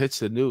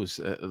news.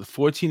 The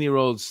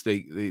 14-year-olds,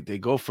 they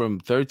go from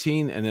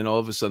 13 and then all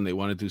of a sudden they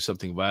want to do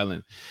something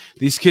violent.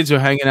 These kids are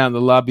hanging out in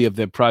the lobby of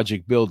their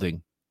project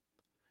building.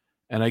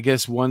 And I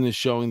guess one is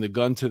showing the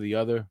gun to the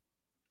other,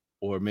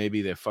 or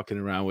maybe they're fucking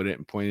around with it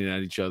and pointing at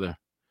each other.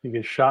 He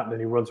gets shot and then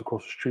he runs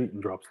across the street and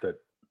drops dead.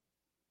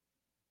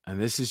 And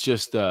this is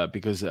just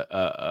because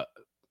a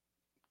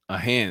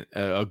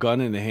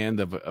gun in the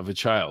hand of a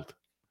child.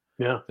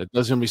 Yeah. That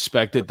doesn't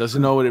respect it,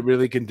 doesn't know what it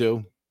really can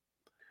do.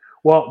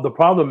 Well, the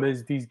problem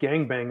is these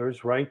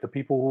gangbangers, right? The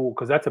people who,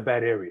 because that's a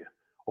bad area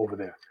over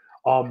there.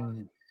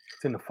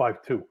 It's in the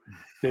 5-2.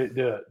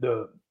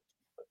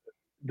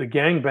 The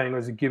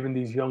gangbangers are giving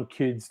these young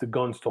kids the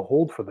guns to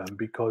hold for them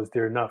because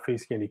they're not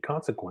facing any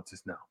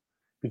consequences now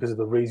because of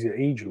the raise your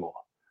age law.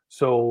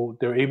 So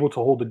they're able to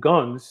hold the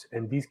guns,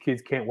 and these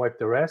kids can't wipe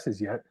their asses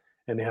yet,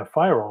 and they have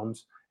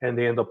firearms, and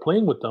they end up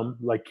playing with them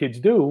like kids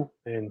do,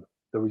 and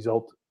the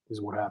result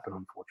is what happened,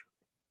 unfortunately.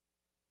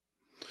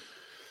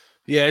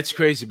 Yeah, it's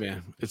crazy,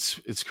 man.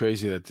 It's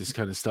crazy that this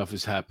kind of stuff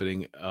is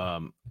happening.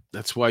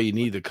 That's why you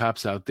need the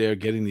cops out there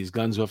getting these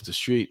guns off the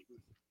street.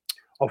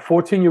 A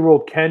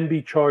 14-year-old can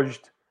be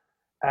charged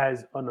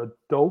as an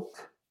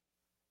adult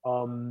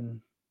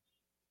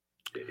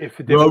if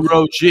there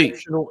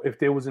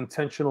was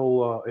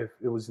intentional, if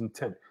it was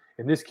intent.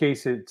 In this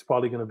case, it's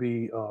probably going to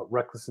be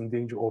reckless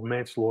endanger or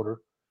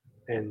manslaughter,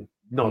 and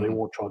no, they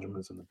won't charge him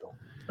as an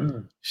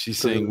adult. She's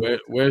saying,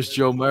 "Where's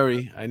Joe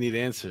Murray? I need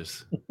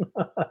answers."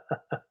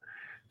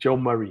 Joe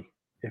Murray.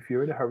 If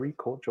you're in a hurry,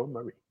 call Joe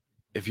Murray.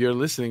 If you're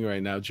listening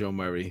right now, Joe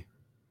Murray,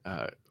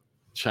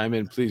 chime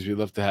in, please. We'd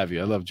love to have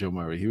you. I love Joe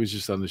Murray. He was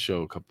just on the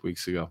show a couple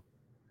weeks ago.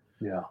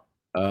 Yeah.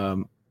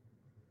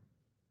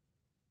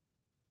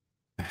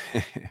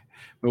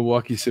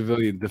 Milwaukee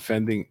civilian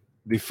defunding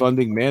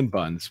man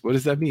buns. What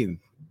does that mean?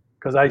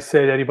 Because I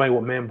said anybody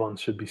with man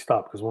buns should be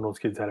stopped because one of those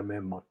kids had a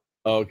man bun.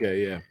 Oh,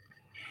 okay, yeah.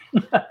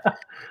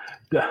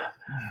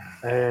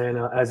 And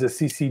as a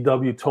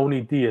CCW,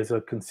 Tony D, as a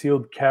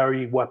concealed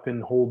carry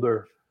weapon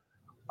holder,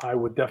 I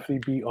would definitely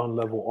be on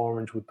level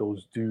orange with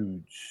those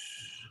dudes.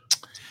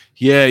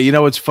 Yeah,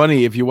 it's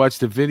funny. If you watch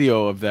the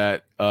video of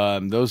that,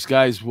 those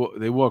guys,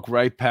 they walk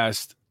right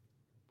past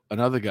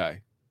another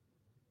guy.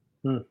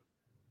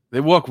 They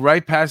walk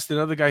right past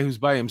another guy who's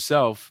by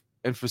himself,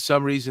 and for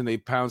some reason they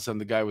pounce on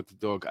the guy with the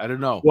dog. I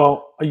don't know.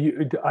 Well,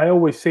 I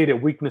always say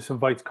that weakness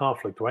invites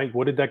conflict, right?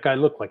 What did that guy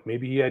look like?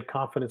 Maybe he had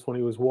confidence when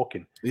he was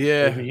walking.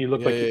 Yeah. Maybe he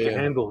looked like he could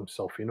handle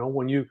himself.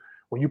 When you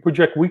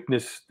project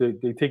weakness,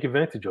 they take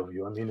advantage of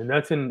you. I mean, and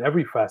that's in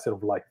every facet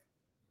of life.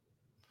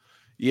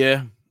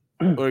 Yeah.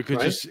 Or it could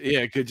Right?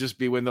 it could just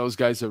be when those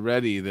guys are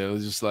ready. They're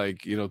just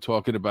like,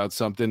 talking about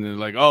something and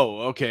like, oh,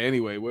 okay,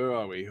 anyway, where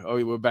are we?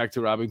 Oh, we're back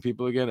to robbing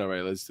people again? All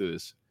right, let's do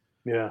this.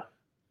 Yeah.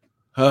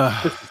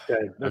 This is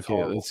sad. That's Okay,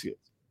 horrible. let's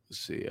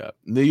see.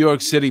 New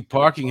York City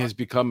parking has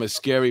become a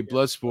scary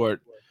blood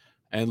sport,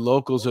 and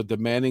locals are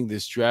demanding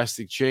this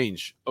drastic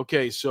change.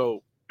 Okay,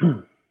 so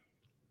for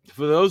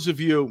those of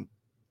you,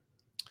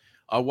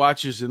 our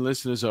watchers and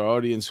listeners, our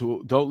audience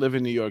who don't live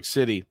in New York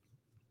City,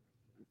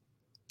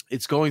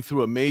 it's going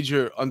through a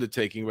major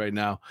undertaking right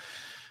now.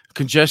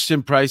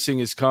 Congestion pricing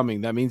is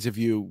coming. That means if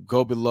you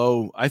go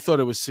below, I thought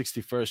it was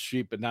 61st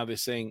Street, but now they're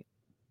saying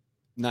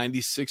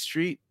 96th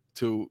Street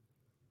to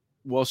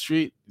Wall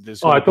Street. I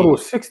thought it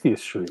was 60th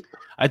Street.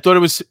 I thought it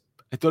was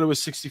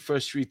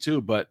 61st Street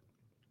too, but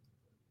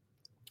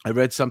I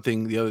read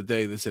something the other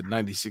day that said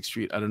 96th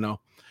Street. I don't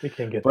know. They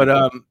can't get but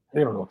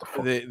they don't know what the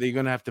fuck. They're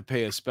gonna have to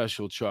pay a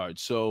special charge.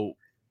 So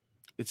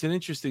it's an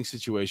interesting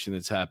situation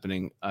that's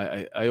happening.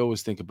 I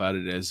always think about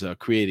it as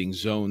creating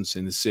zones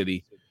in the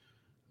city,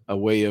 a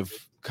way of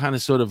kind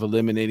of sort of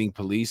eliminating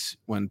police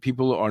when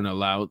people aren't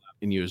allowed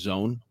in your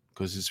zone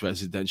because it's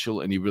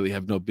residential and you really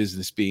have no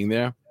business being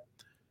there.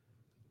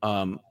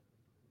 You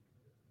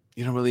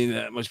don't really need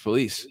that much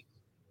police,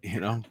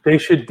 They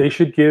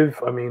should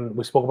give. I mean,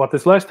 we spoke about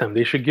this last time.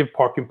 They should give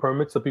parking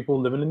permits to people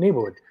who live in the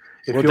neighborhood.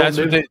 That's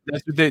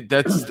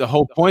the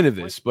whole point of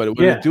this. But what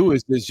you do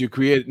is you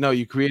create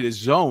a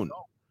zone.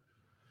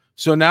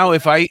 So now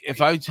if I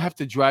have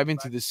to drive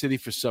into the city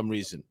for some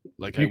reason,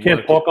 like you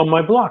can't park on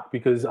my block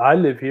because I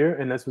live here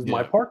and this is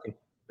my parking.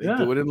 They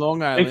do it in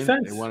Long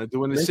Island. They want to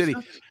do it in the city.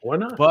 Sense. Why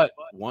not? But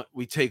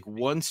we take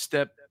one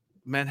step.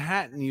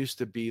 Manhattan used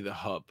to be the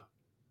hub.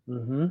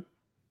 Mm-hmm.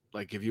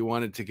 Like if you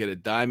wanted to get a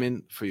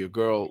diamond for your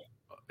girl,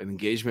 an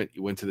engagement,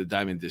 you went to the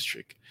Diamond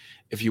District.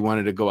 If you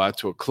wanted to go out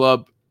to a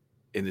club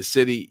in the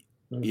city,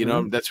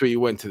 that's where you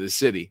went, to the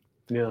city.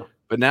 Yeah.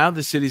 But now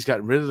the city's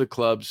gotten rid of the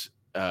clubs.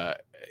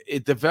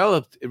 It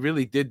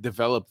really did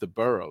develop the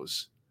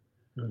boroughs.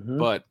 Mm-hmm.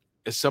 But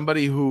as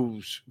somebody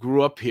who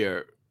grew up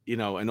here,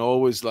 and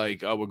always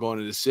like, oh, we're going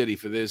to the city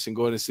for this and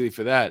going to the city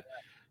for that,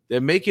 they're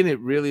making it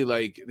really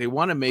like they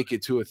want to make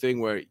it to a thing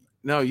where,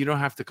 no, you don't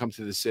have to come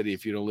to the city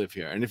if you don't live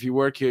here. And if you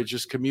work here,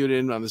 just commute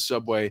in on the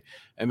subway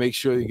and make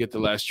sure you get the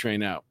last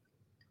train out.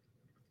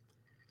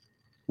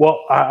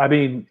 Well, I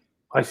mean,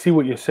 I see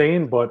what you're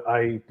saying, but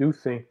I do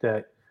think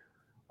that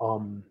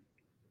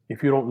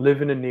if you don't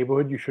live in a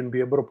neighborhood, you shouldn't be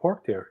able to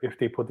park there if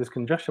they put this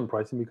congestion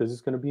pricing, because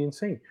it's going to be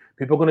insane.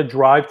 People are going to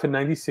drive to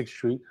 96th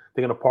Street.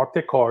 They're going to park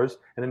their cars,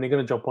 and then they're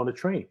going to jump on the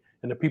train.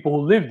 And the people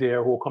who live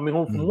there, who are coming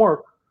home from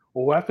work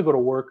or who have to go to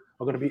work,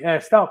 are going to be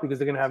asked out because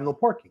they're going to have no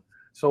parking.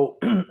 So,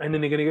 and then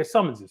they're going to get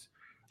summonses.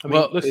 I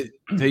mean, listen.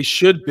 They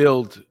should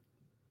build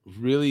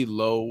really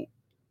low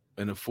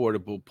and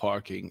affordable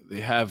parking.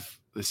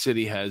 The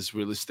city has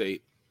real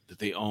estate that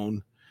they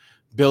own.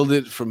 Build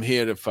it from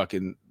here to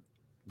fucking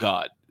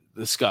God,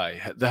 the sky,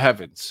 the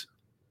heavens.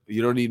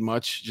 You don't need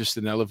much, just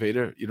an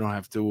elevator. You don't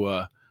have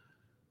to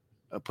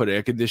put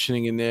air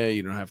conditioning in there.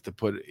 You don't have to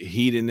put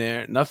heat in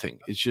there. Nothing.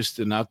 It's just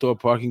an outdoor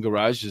parking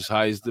garage as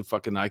high as the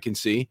fucking eye can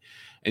see.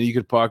 And you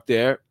could park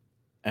there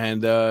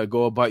and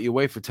go about your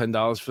way for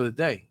 $10 for the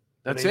day.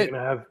 That's it.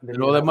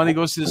 And all that money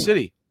goes to the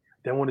city.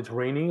 Then when it's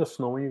raining or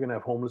snowing, you're going to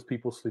have homeless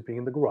people sleeping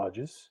in the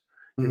garages.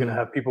 You're going to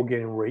have people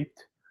getting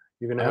raped.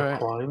 You're going to have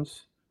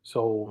crimes.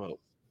 So,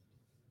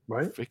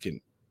 right?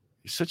 Freaking,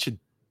 you're such a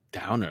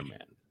downer,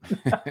 man.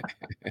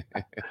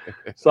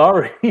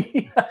 Sorry.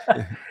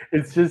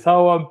 It's just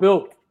how I'm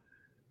built.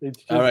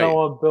 It's just how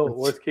I'm built.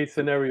 Worst case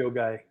scenario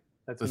guy.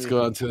 Let's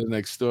go on to the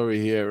next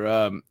story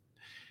here.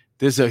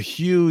 There's a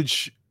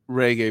huge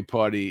reggae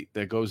party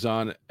that goes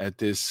on at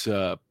this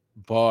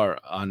bar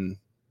on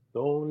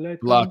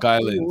Block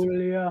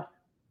Island.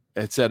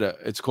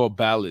 It's called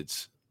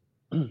Ballads.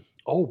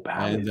 Oh,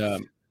 Ballads.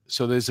 And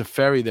so there's a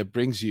ferry that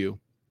brings you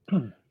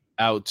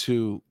out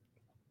to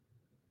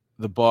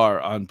the bar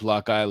on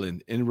Block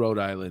Island in Rhode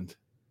Island.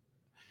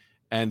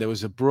 And there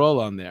was a brawl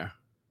on there.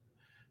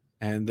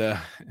 And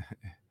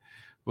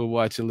we'll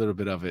watch a little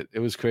bit of it. It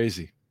was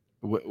crazy.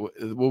 What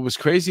was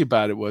crazy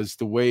about it was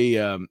the way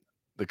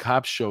the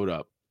cops showed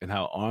up and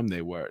how armed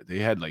they were. They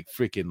had like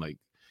freaking like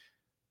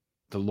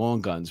the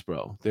long guns,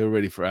 bro. They were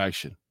ready for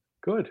action.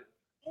 Good.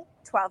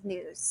 12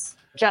 News.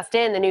 Just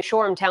in, the New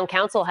Shoreham Town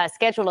Council has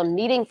scheduled a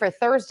meeting for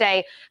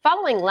Thursday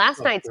following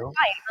last night's fight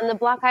on the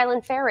Block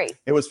Island Ferry.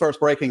 It was first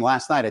breaking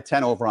last night at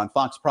 10 over on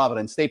Fox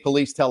Providence. State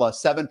police tell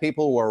us 7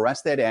 people were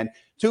arrested and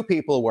 2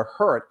 people were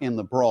hurt in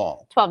the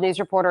brawl. 12 News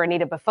reporter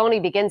Anita Buffoni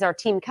begins our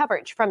team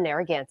coverage from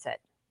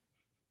Narragansett.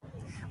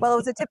 Well, it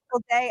was a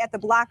typical day at the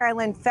Block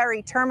Island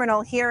Ferry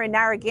Terminal here in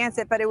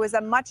Narragansett, but it was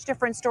a much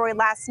different story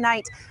last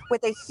night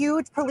with a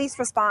huge police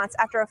response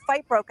after a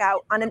fight broke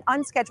out on an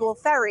unscheduled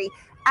ferry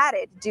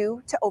added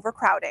due to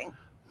overcrowding.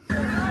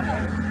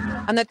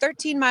 On the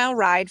 13-mile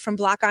ride from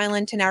Block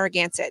Island to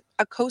Narragansett,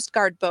 a Coast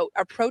Guard boat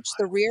approached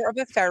the rear of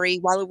a ferry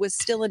while it was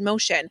still in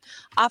motion.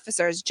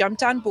 Officers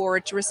jumped on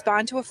board to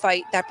respond to a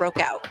fight that broke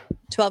out.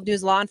 12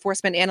 News law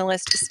enforcement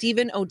analyst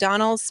Stephen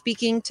O'Donnell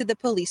speaking to the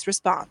police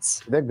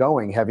response. They're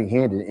going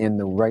heavy-handed in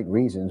the right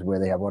reasons where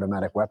they have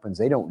automatic weapons.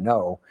 They don't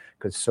know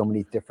because so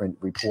many different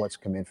reports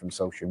come in from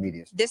social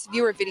media. This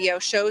viewer video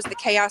shows the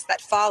chaos that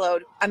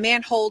followed. A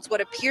man holds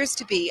what appears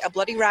to be a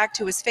bloody rag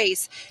to his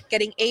face,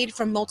 getting aid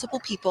from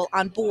multiple people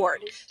on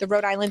board. The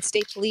Rhode Island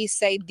State Police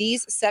say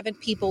these 7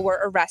 people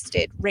were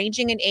arrested,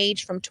 ranging in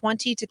age from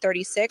 20 to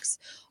 36,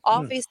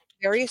 all facing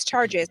various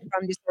charges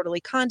from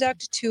disorderly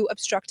conduct to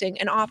obstructing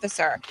an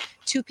officer.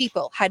 2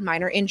 people had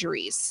minor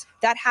injuries.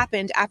 That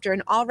happened after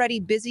an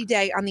already busy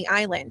day on the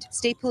island.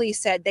 State police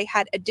said they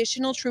had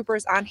additional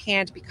troopers on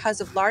hand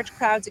because of large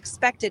crowds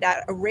expected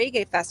at a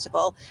reggae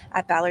festival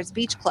at Ballard's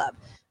Beach Club.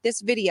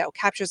 This video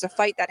captures a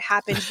fight that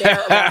happened there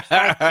around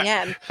 5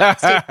 p.m.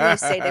 State police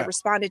say they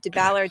responded to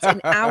Ballard's an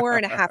hour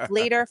and a half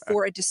later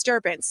for a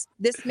disturbance.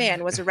 This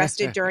man was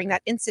arrested during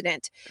that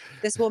incident.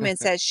 This woman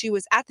says she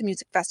was at the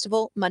music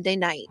festival Monday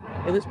night.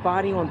 It was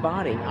body on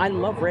body. I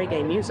love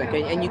reggae music,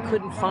 and you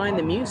couldn't find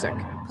the music.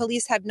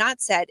 Police have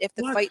not said if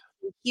the fight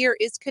here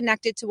is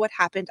connected to what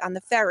happened on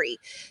the ferry.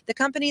 The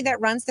company that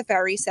runs the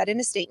ferry said in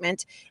a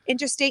statement,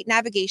 Interstate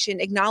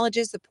Navigation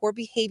acknowledges the poor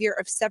behavior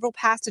of several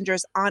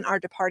passengers on our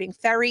departing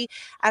ferry.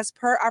 As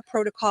per our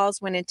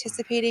protocols when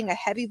anticipating a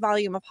heavy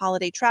volume of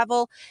holiday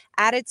travel,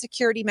 added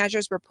security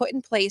measures were put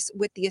in place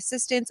with the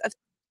assistance of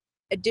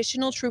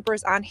additional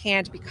troopers on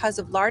hand because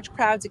of large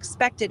crowds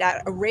expected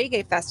at a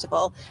reggae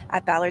festival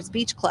at Ballard's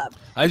Beach Club.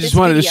 I just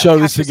wanted to show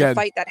this again. A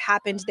fight that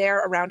happened there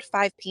around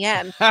 5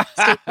 p.m.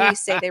 State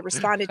police say they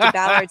responded to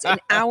Ballard's an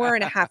hour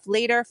and a half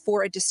later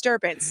for a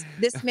disturbance.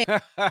 This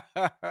man.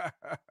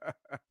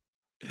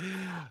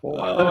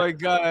 Oh my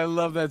God, I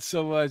love that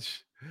so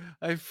much.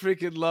 I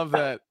freaking love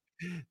that.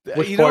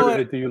 Which part of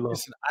it do you love?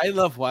 Listen, I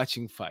love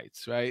watching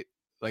fights, right?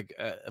 Like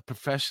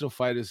professional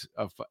fighters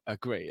are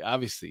great.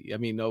 Obviously, I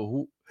mean,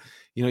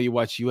 you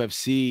watch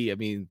UFC. I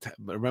mean,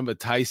 remember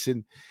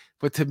Tyson?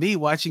 But to me,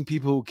 watching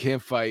people who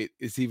can't fight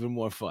is even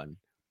more fun.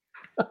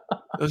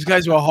 Those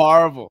guys were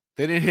horrible.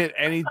 They didn't hit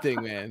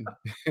anything, man.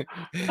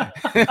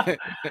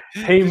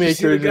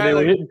 Haymakers,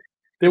 and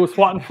they were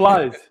swatting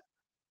flies.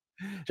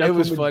 It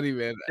was funny,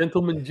 man.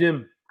 Gentleman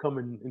Jim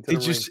coming into the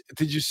ring.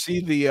 Did you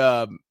see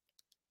the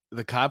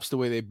cops, the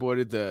way they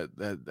boarded the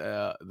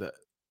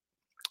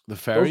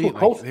ferry?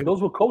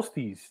 Those were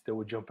coasties that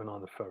were jumping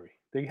on the ferry.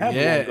 They have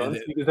guns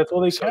because that's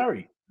all they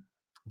carry.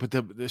 But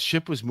the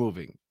ship was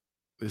moving.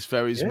 This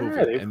ferry's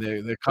moving, and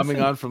they're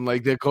coming on from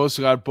like their Coast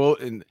Guard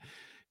boat, and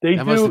they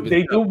do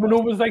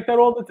maneuvers like that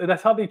all the time.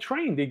 That's how they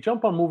train. They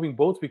jump on moving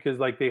boats because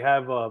like they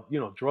have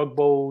drug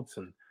boats,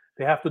 and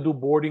they have to do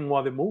boarding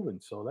while they're moving.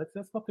 So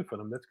that's nothing for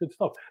them. That's good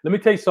stuff. Let me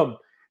tell you something.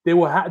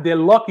 They're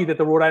lucky that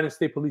the Rhode Island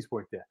State Police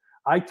weren't there.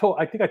 I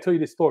think I told you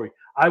this story.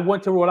 I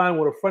went to Rhode Island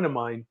with a friend of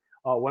mine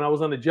when I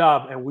was on the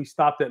job, and we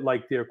stopped at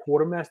like their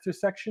quartermaster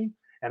section,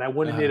 and I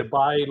went in there to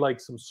buy like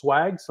some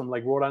swag, some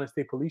like Rhode Island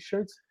State Police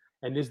shirts,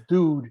 and this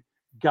dude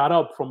got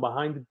up from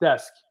behind the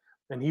desk,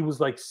 and he was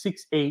like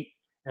 6'8"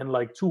 and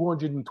like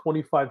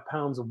 225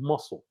 pounds of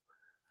muscle,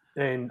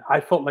 and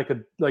I felt like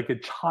a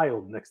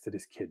child next to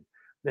this kid.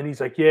 Then he's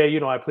like, yeah,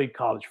 I played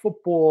college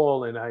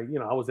football, and I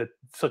was at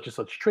such and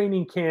such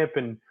training camp,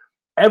 and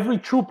every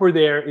trooper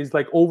there is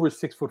like over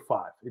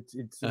 6'5". It's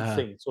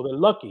insane. So they're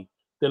lucky.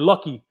 They're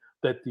lucky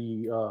that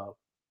the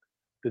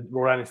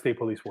Rhode Island State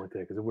Police weren't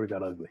there because it would have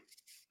got ugly.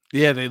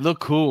 Yeah, they look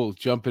cool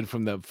jumping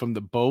from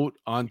the boat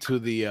onto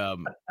the. I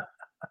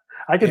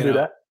can do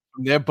that.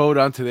 From their boat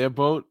onto their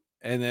boat,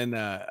 and then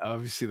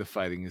obviously the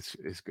fighting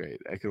is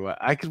great.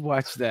 I could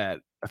watch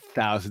that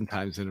 1,000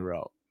 times in a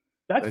row.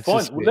 That's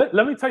fun.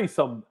 Let me tell you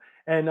something.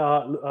 And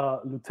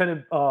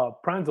Lieutenant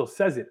Pranzo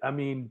says it. I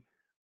mean,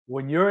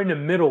 when you're in the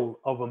middle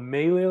of a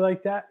melee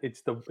like that,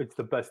 it's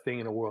the best thing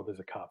in the world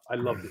as a cop. I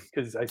loved it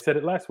because I said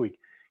it last week.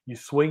 You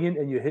swinging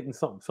and you're hitting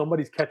something.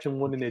 Somebody's catching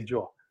one in their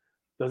jaw.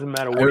 Doesn't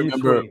matter where you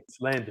swing,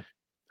 it's landing.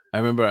 I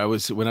remember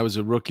when I was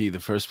a rookie, the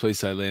first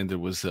place I landed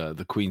was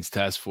the Queens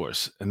Task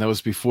Force, and that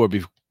was before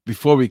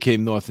we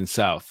came north and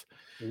south.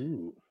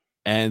 Ooh.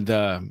 And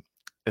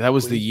that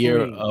was the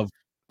year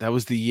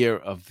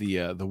of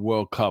the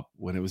World Cup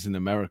when it was in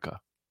America.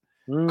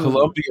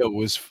 Colombia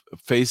was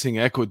facing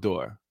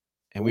Ecuador,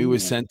 and we were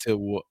sent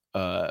to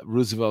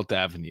Roosevelt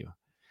Avenue.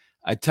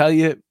 I tell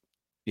you,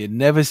 you've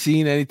never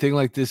seen anything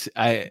like this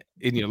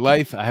in your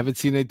life. I haven't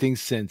seen anything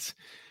since.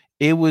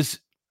 It was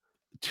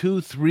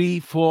 200,000,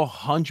 300,000,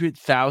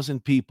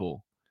 400,000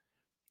 people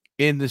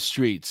in the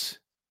streets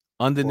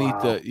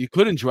underneath you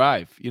couldn't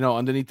drive,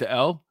 underneath the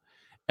L.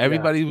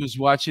 Everybody was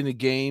watching the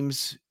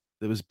games.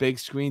 There was big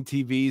screen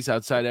TVs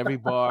outside every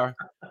bar.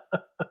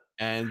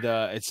 And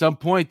at some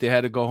point they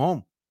had to go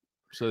home.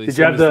 So did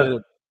you have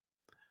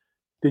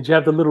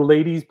the little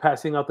ladies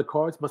passing out the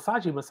cards?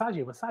 Massage,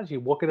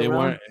 walking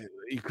around.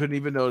 You couldn't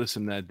even notice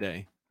them that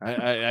day.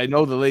 I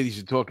know the ladies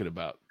you're talking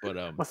about, but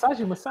massage.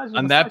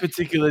 On that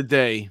particular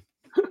day,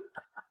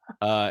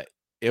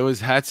 it was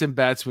hats and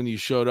bats when you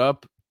showed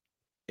up.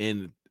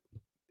 And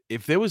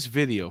if there was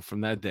video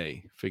from that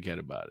day, forget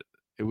about it.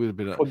 It would have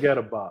been forget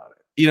about it.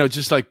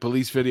 just like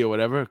police video,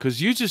 whatever.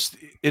 Because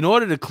in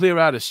order to clear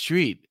out a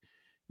street,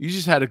 you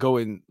just had to go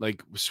in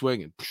like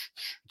swinging,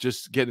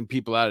 just getting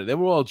people out of it. They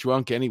were all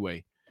drunk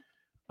anyway.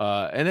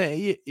 And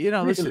then,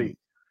 listen,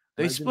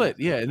 they split.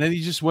 Yeah. And then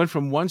he just went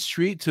from one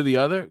street to the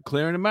other,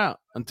 clearing them out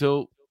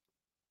until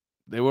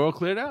they were all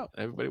cleared out.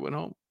 Everybody went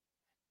home.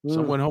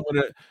 Some went home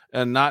with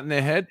a knot in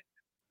their head.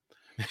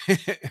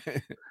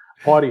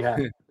 Party hat.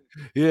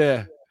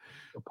 Yeah.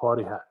 A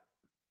party hat.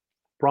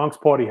 Bronx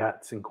party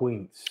hats in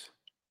Queens.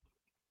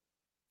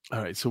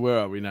 All right. So where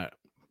are we now?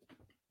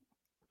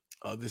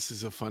 Oh, this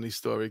is a funny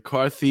story.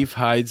 Car thief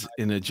hides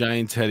in a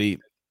giant teddy,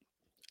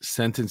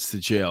 sentenced to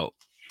jail.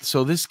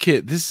 So this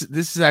kid, this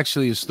is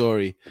actually a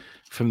story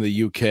from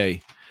the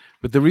UK.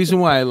 But the reason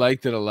why I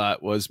liked it a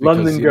lot was because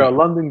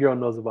London girl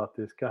knows about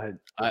this. Go ahead.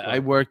 I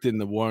worked in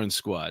the Warren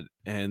Squad,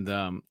 and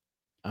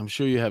I'm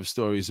sure you have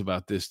stories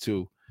about this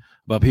too,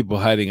 about people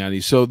hiding on you.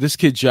 So this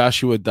kid,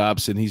 Joshua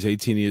Dobson, he's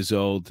 18 years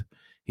old.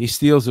 He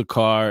steals a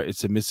car.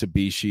 It's a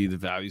Mitsubishi. The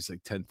value's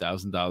like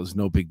 $10,000.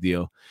 No big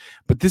deal.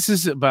 But this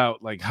is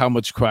about like how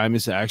much crime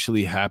is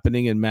actually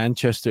happening in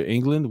Manchester,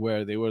 England,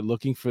 where they were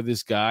looking for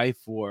this guy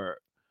for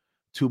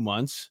 2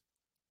 months.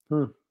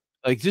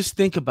 Like, just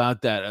think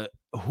about that.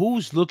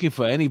 Who's looking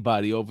for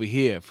anybody over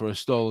here for a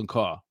stolen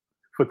car?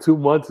 For 2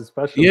 months,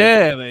 especially.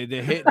 Yeah,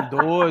 they're hitting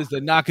doors. They're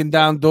knocking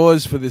down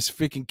doors for this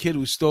freaking kid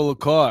who stole a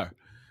car.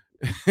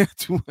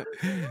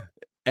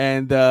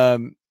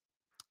 And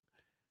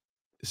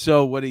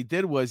so what he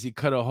did was he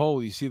cut a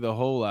hole. You see the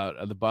hole out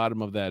at the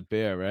bottom of that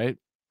bear, right?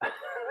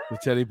 The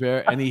teddy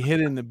bear. And he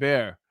hid in the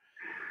bear.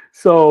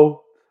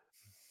 So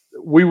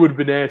we would have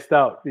been asked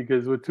out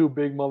because we're two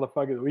big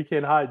motherfuckers. We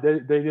can't hide.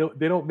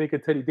 They don't make a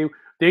teddy.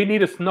 They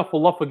need a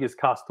Snuffleupagus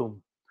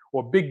costume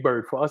or Big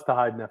Bird for us to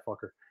hide in that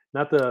fucker.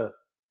 Not the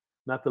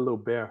little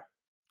bear.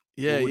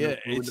 Yeah.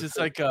 It's just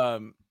like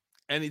and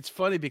it's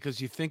funny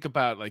because you think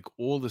about like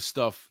all the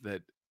stuff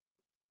that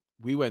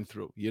we went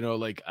through.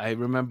 Like I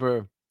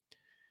remember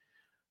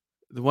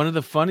one of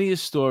the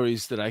funniest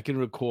stories that I can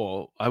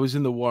recall. I was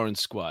in the Warren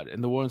Squad,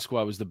 and the Warren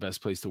Squad was the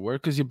best place to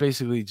work because you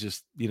basically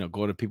just,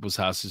 go to people's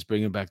houses,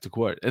 bring them back to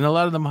court. And a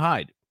lot of them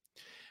hide.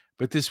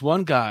 But this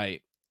one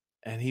guy,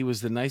 and he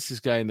was the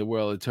nicest guy in the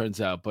world, it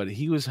turns out, but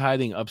he was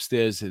hiding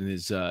upstairs in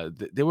his,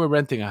 they were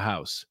renting a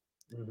house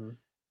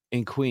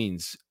in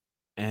Queens.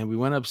 And we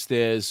went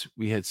upstairs.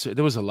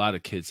 There was a lot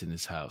of kids in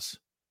his house.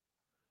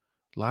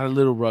 A lot of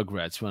little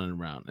rugrats running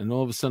around. And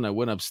all of a sudden I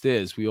went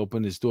upstairs. We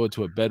opened his door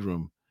to a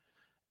bedroom.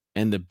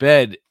 And the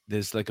bed,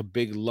 there's like a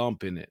big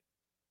lump in it,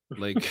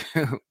 like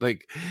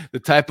like the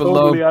type of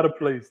totally lump, out of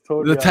place.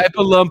 Totally the type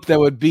of lump that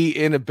would be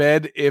in a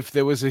bed if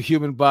there was a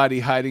human body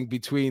hiding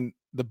between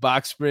the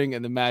box spring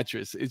and the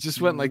mattress. It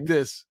just went like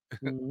this.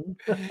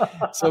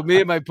 So me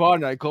and my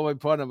partner, I call my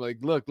partner. I'm like,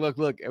 look,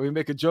 and we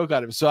make a joke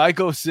out of it. So I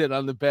go sit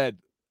on the bed,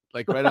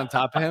 like right on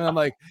top of him. I'm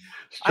like,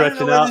 I don't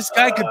know where this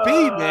guy could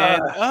be, man.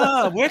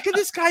 Where could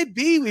this guy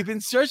be? We've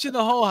been searching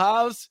the whole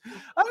house.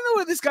 I don't know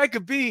where this guy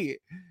could be.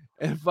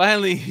 And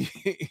finally,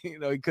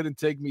 he couldn't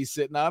take me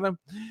sitting on him.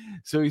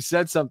 So he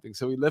said something.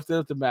 So we lifted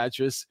up the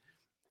mattress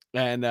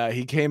and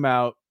he came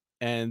out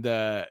and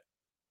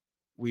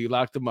we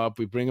locked him up.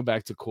 We bring him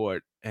back to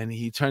court. And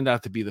he turned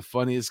out to be the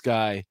funniest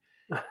guy.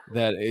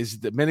 That is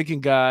a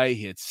Dominican guy.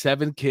 He had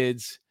 7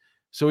 kids.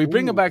 So we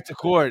bring him back to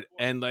court.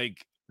 And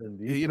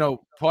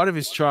part of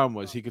his charm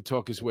was he could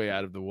talk his way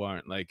out of the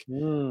warrant. Like,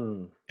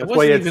 that's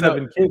why he had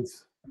 7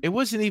 kids. It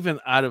wasn't even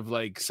out of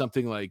like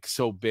something like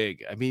so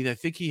big. I mean, I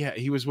think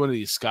he was one of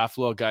these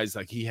scofflaw guys.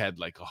 Like he had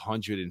like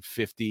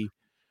 150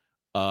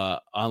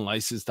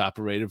 unlicensed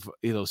operative,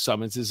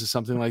 summonses or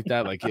something like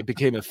that. Like it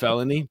became a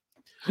felony.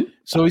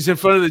 So he's in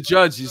front of the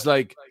judge. He's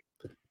like,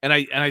 and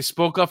I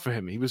spoke up for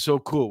him. He was so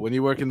cool. When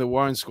you work in the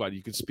Warren Squad,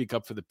 you could speak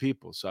up for the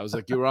people. So I was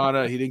like, Your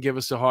Honor, he didn't give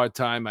us a hard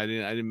time. I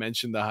didn't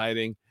mention the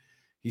hiding.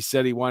 He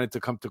said he wanted to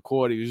come to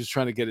court. He was just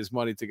trying to get his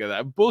money together.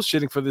 I'm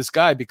bullshitting for this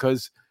guy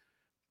because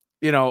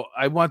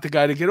I want the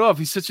guy to get off.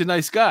 He's such a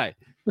nice guy.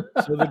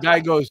 So the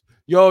guy goes,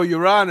 yo,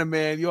 Your Honor,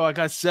 man. I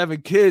got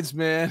 7 kids,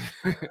 man.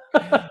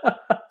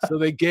 So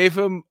they gave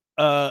him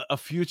a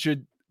future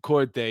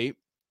court date,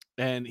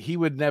 and he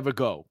would never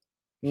go.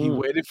 He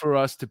waited for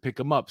us to pick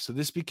him up. So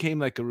this became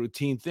like a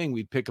routine thing.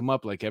 We'd pick him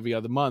up like every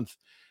other month,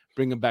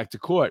 bring him back to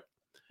court.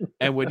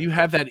 And when you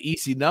have that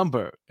easy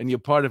number and you're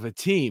part of a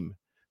team,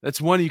 that's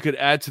one you could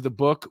add to the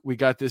book. We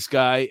got this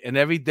guy, and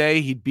every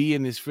day he'd be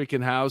in his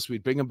freaking house.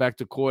 We'd bring him back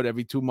to court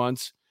every 2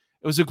 months.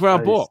 It was a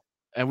ground ball,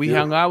 and we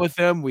hung out with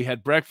him. We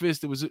had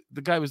breakfast.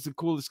 The guy was the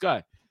coolest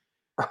guy.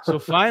 So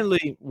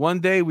finally, one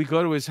day we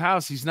go to his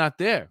house. He's not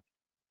there.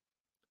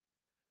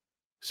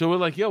 So we're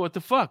like, yo, what the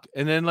fuck?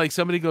 And then like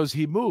somebody goes,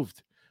 he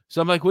moved. So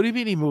I'm like, what do you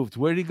mean he moved?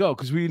 Where did he go?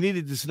 Because we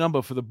needed this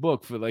number for the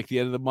book for like the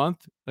end of the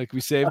month. Like we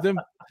saved him.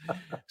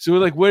 So we're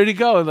like, where did he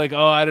go? And like,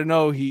 oh, I don't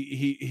know.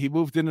 He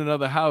moved in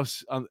another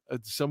house on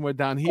somewhere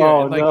down here.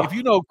 Oh, and like, if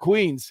you know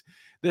Queens,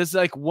 there's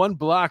like one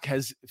block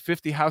has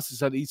 50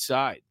 houses on each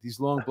side. These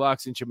long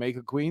blocks in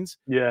Jamaica, Queens.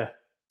 Yeah.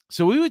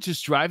 So we were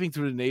just driving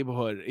through the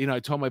neighborhood. I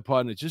told my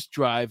partner, just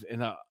drive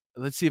and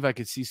let's see if I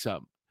could see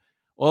something.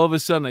 All of a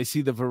sudden, I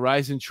see the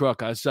Verizon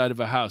truck outside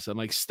of a house. I'm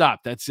like,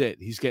 stop, that's it.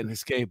 He's getting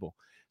his cable.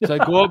 So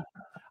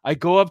I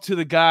go up to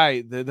the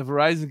guy, the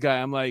Verizon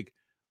guy. I'm like,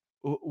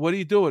 what are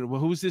you doing?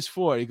 Well, who's this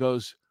for? He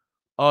goes,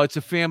 oh, it's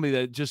a family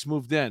that just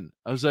moved in.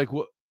 I was like,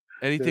 what?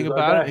 Anything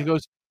about it? He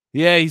goes,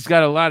 yeah, he's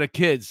got a lot of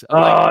kids. I'm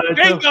like,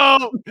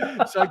 bingo!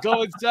 So I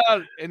go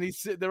inside, and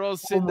they're all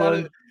sitting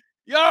down.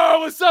 Yo,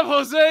 what's up,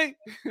 Jose?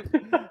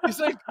 He's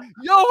like,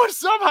 yo,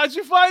 what's up? How'd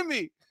you find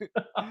me?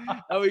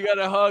 And we got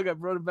a hug. I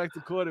brought him back to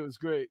court. It was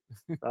great.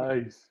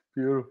 Nice.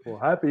 Beautiful.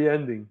 Happy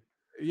ending.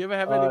 You ever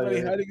have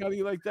anybody hiding on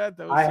you like that?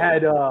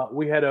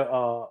 We had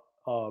a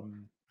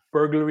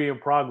burglary in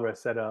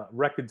progress at a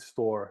record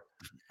store.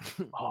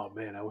 Oh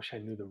man, I wish I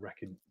knew the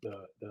record. It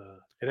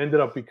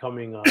ended up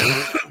becoming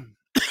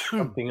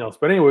something else.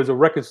 But anyway, it was a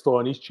record store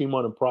on East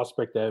Tremont and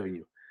Prospect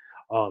Avenue.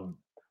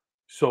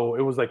 So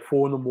it was like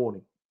 4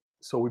 a.m.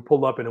 So we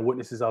pulled up and the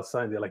witnesses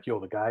outside. They're like, "Yo,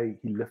 the guy,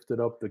 he lifted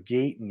up the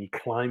gate and he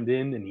climbed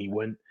in and he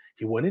went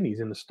in. He's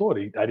in the store.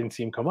 I didn't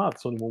see him come out.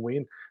 It's only one way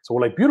in. So we're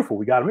like, beautiful.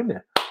 We got him in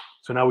there.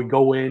 So now we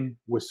go in.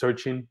 We're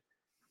searching.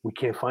 We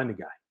can't find the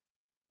guy.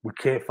 We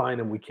can't find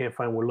him.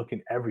 We're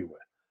looking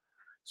everywhere.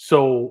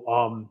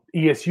 So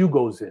ESU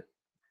goes in.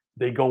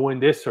 They go in.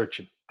 They're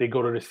searching. They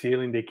go to the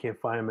ceiling. They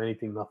can't find him.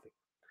 Anything. Nothing.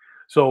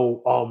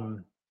 So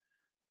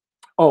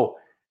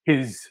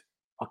his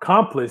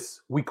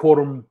accomplice. We caught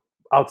him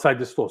outside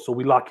the store. So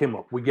we lock him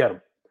up. We get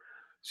him.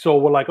 So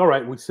we're like, all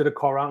right, we sit a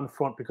car out in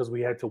front because we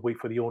had to wait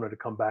for the owner to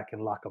come back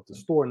and lock up the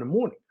store in the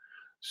morning.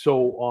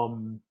 So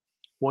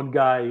one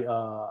guy,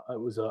 it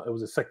was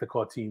a sector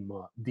car team,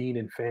 Dean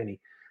and Fanny.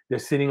 They're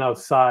sitting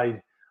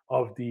outside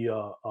of the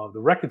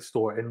record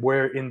store, and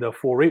we're in the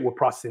 4-8. We're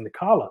processing the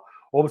collar.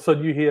 All of a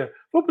sudden, you hear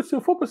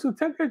 4-2,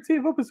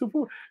 10-13,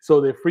 4-2. So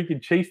they freaking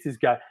chase this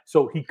guy.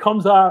 So he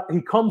comes out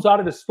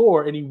of the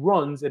store and he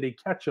runs, and they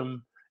catch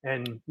him,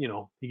 and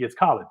he gets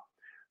collared.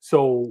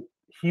 So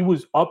he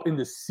was up in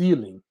the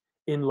ceiling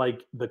in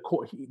like the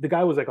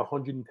guy was like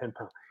 110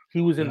 pounds. He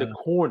was in the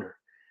corner,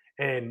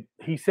 and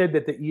he said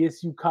that the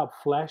ESU cop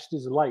flashed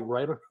his light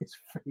right on his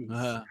face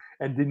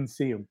and didn't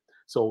see him.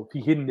 So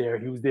he hid in there.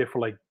 He was there for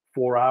like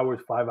 4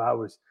 hours, 5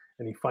 hours,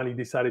 and he finally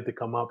decided to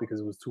come out because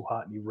it was too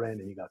hot, and he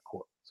ran and he got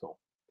caught. So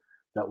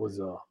that was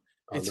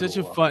it's such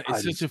a fun. I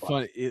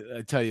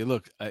tell you,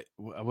 look, I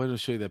want to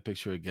show you that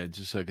picture again,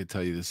 just so I could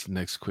tell you this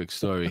next quick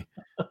story.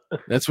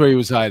 That's where he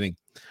was hiding.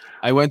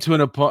 I went to an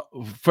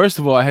apartment. First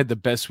of all, I had the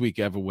best week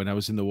ever when I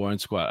was in the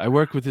Warrant Squad. I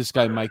worked with this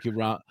guy, Mikey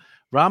Rama.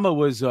 Rama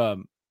was a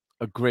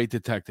great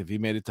detective. He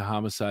made it to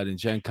homicide, and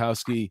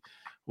Jankowski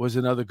was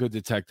another good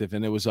detective,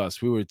 and it was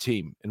us. We were a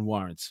team in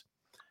warrants.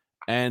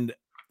 And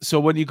so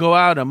when you go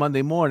out on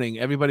Monday morning,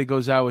 everybody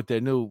goes out with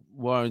their new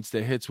warrants,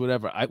 their hits,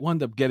 whatever. I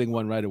wound up getting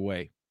one right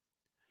away.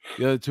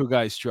 The other two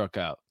guys struck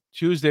out.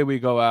 Tuesday we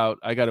go out.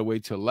 I got to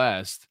wait till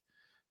last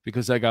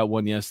because I got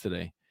one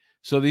yesterday.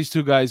 So these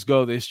two guys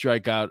go, they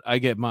strike out. I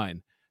get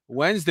mine.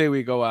 Wednesday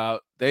we go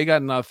out. They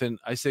got nothing.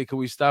 I say, can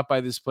we stop by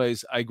this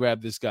place? I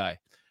grab this guy.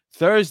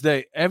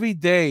 Thursday, every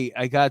day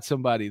I got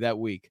somebody that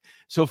week.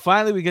 So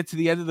finally we get to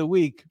the end of the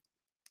week,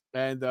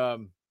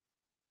 and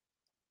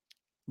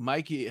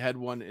Mikey had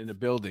one in the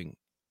building,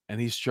 and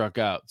he struck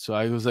out. So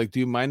I was like, do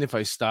you mind if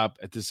I stop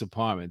at this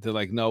apartment? They're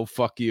like, no,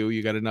 fuck you.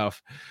 You got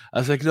enough. I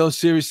was like, no,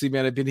 seriously,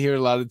 man. I've been here a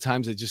lot of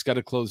times. I just got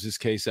to close this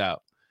case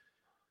out.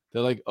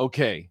 They're like,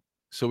 okay.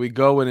 So we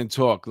go in and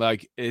talk.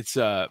 Like it's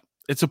a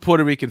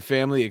Puerto Rican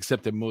family,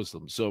 except they're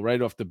Muslim. So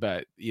right off the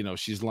bat,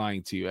 she's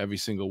lying to you every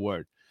single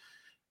word.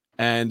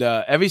 And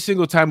every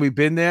single time we've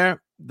been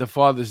there, the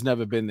father's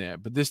never been there.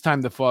 But this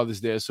time the father's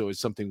there, so it's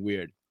something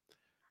weird.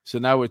 So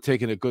now we're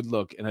taking a good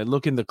look. And I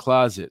look in the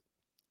closet,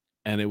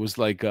 and it was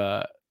like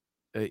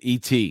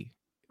E.T.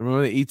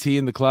 Remember the E.T.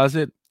 in the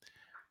closet?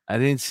 I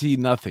didn't see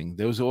nothing.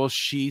 There was all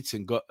sheets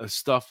and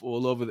stuff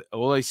all over.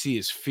 All I see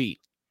is feet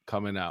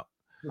coming out.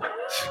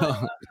 So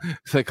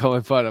it's like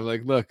calling fun. I'm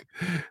like, look.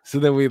 So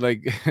then we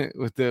like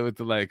with the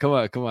light, come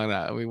on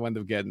out. And we wound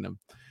up getting them.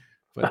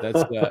 But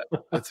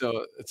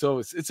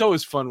it's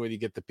always fun when you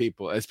get the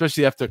people,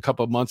 especially after a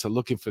couple of months of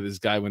looking for this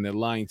guy when they're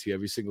lying to you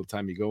every single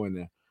time you go in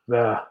there.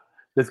 Yeah.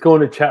 Let's go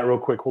in the chat real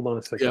quick. Hold on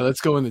a second. Yeah,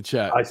 let's go in the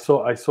chat. I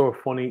saw a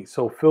funny.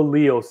 So Phil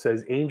Leo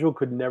says Angel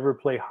could never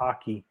play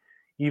hockey,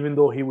 even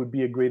though he would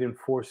be a great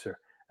enforcer.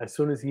 As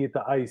soon as he hit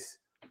the ice,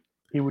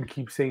 he would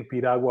keep saying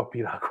Piragua,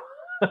 Piragua.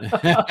 That's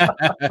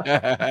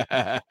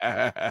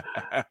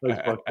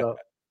fucked up.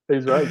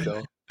 He's right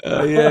though.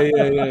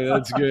 Yeah.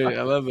 That's great.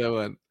 I love that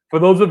one. For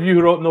those of you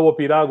who don't know what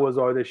piraguas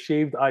are, they're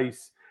shaved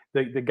ice.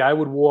 The guy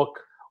would walk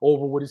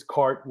over with his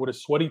cart with a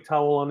sweaty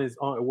towel on his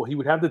arm. Well, he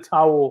would have the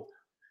towel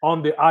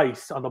on the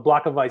ice, on the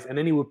block of ice, and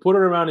then he would put it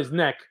around his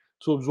neck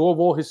to absorb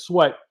all his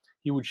sweat.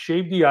 He would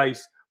shave the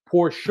ice,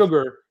 pour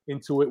sugar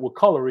into it with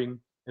coloring,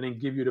 and then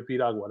give you the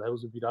piragua. That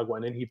was the piragua.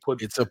 And then he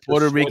put it's a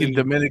Puerto Rican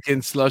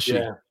Dominican slushy.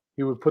 Yeah.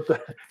 He would put the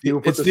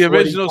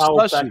original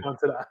slushy back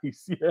onto the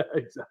ice. Yeah,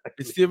 exactly.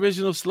 It's the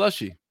original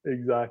slushy.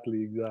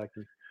 Exactly.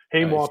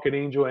 Hey, nice. Mark and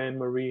Angel, Anne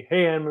Marie.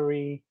 Hey, Anne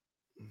Marie.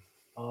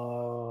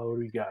 What do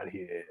we got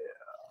here?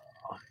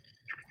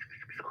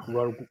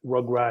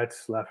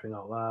 Rugrats laughing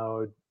out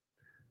loud.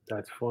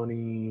 That's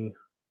funny.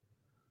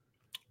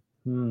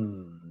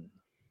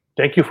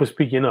 Thank you for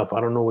speaking up.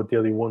 I don't know what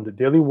Daily Wonder.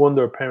 Daily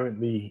Wonder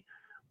apparently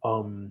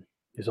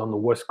is on the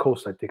West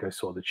Coast. I think I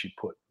saw that she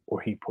put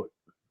or he put.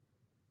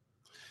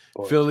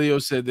 But Philio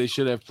said they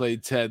should have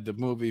played Ted, the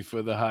movie,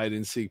 for the hide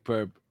and seek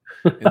perp.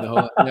 In the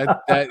whole,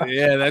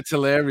 that's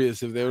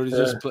hilarious. If they were to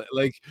just play,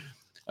 like,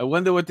 I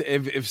wonder what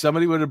if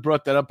somebody would have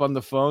brought that up on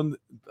the phone,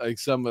 like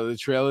some of the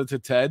trailer to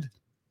Ted,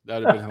 that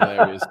would have been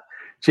hilarious.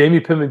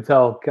 Jamie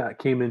Pimentel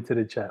came into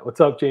the chat.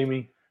 What's up,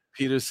 Jamie?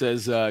 Peter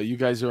says, you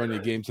guys are on your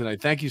game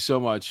tonight. Thank you so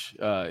much.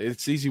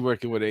 It's easy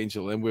working with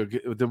Angel, and we're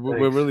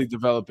really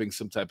developing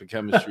some type of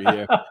chemistry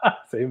here.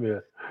 Same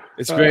here.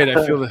 It's great.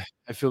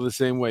 I feel the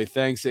same way.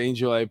 Thanks,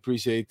 Angel. I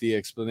appreciate the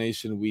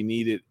explanation. We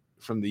need it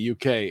from the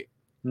UK.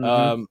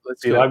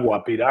 Let's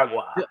go.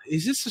 Piragua.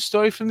 Is this a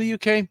story from the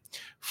UK?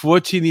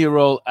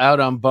 14-year-old out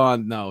on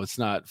bond. No, it's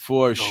not.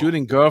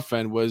 Shooting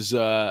girlfriend was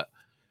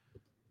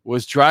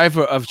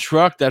driver of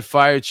truck that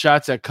fired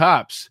shots at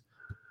cops.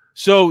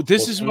 So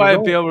this is why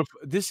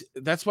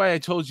that's why I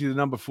told you the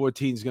number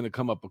 14 is going to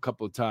come up a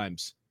couple of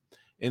times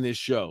in this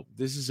show.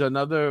 This is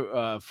another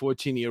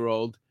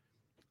 14-year-old,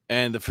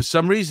 and for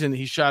some reason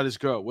he shot his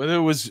girl, whether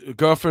it was a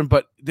girlfriend,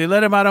 but they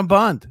let him out on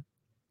bond.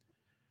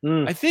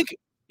 I think,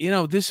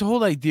 this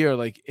whole idea,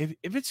 like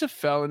if it's a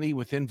felony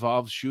with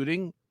involved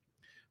shooting,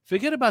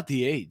 forget about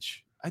the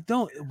age.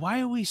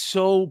 Why are we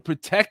so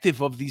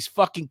protective of these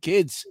fucking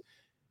kids?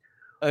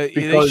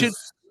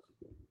 Because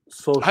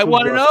I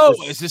want to know,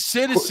 as a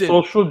citizen,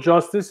 social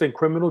justice and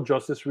criminal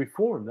justice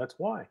reform. That's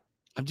why.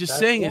 I'm just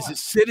saying, as a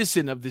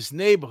citizen of this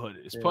neighborhood,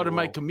 as part of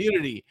my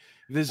community,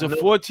 if there's a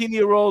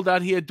 14-year-old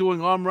out here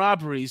doing armed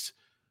robberies,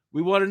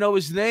 we want to know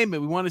his name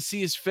and we want to see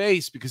his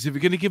face, because if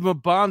you're going to give him a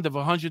bond of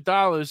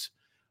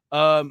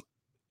 $100,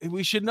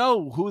 we should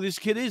know who this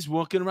kid is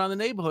walking around the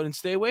neighborhood and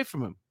stay away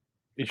from him.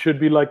 It should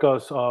be like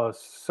a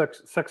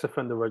sex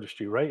offender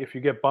registry, right? If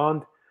you get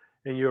bond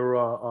and you're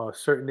a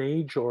certain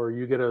age, or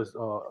you get a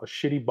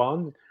shitty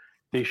bond,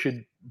 they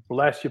should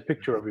blast your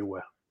picture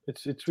everywhere.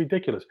 It's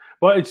ridiculous,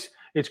 but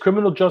it's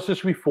criminal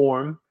justice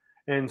reform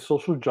and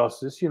social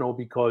justice,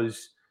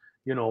 because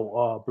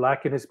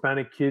Black and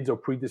Hispanic kids are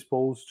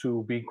predisposed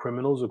to being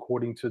criminals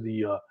according to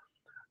the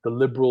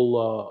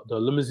liberal, the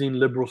limousine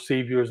liberal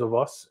saviors of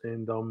us,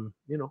 and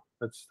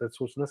that's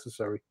what's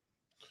necessary.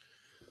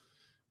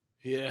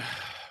 Yeah,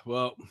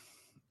 well,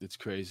 it's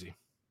crazy.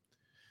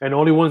 And the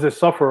only ones that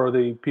suffer are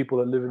the people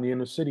that live in the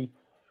inner city,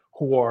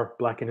 who are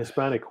Black and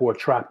Hispanic, who are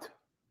trapped.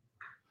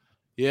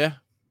 Yeah,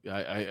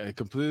 I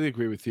completely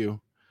agree with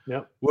you.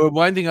 Yeah, we're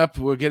winding up.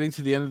 We're getting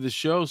to the end of the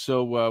show,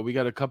 so we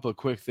got a couple of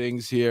quick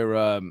things here.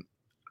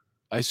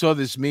 I saw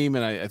this meme,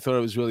 and I thought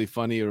it was really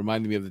funny. It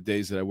reminded me of the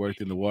days that I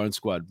worked in the Warren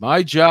Squad.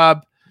 My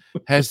job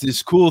has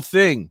this cool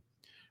thing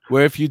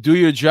where if you do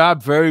your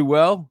job very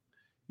well,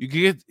 you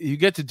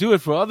get to do it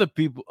for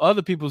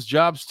other people's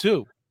jobs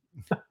too.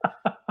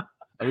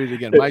 I'll read it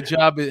again. My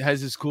job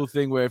has this cool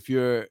thing where if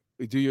you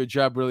do your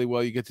job really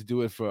well, you get to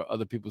do it for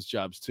other people's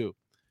jobs too.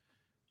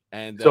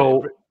 And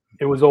so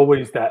it was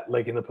always that,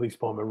 like in the police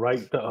department,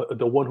 right?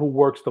 The one who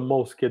works the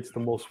most gets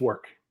the most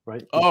work, right?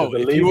 Because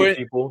the lazy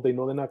people, they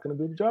know they're not going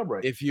to do the job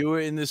right. If you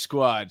were in the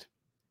squad,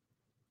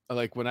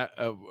 like when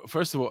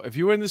first of all, if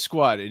you were in the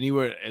squad and you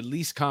were at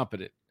least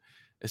competent,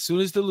 as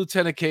soon as the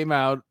lieutenant came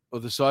out or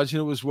the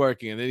sergeant was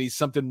working and they need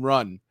something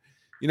run,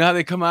 you know how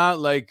they come out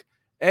like,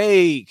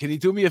 hey, can you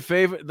do me a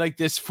favor? Like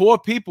there's 4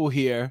 people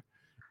here,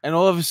 and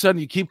all of a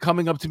sudden you keep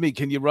coming up to me.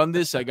 Can you run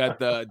this? I got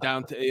the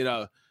down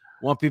to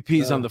 1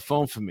 PP's on the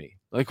phone for me.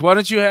 Like, why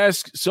don't you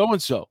ask so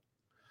and so?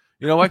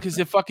 You know why? Because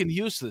they're fucking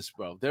useless,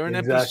 bro. They're in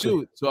empty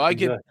suit, so I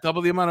get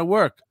double the amount of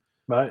work.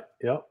 Right.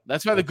 Yeah.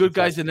 That's why the good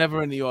guys are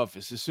never in the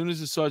office. As soon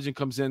as the sergeant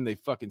comes in, they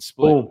fucking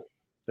split. Boom.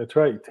 That's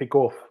right. Take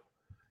off.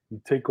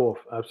 You take off.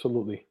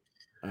 Absolutely.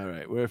 All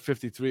right, we're at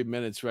 53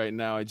 minutes right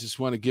now. I just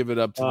want to give it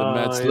up to the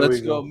Mets.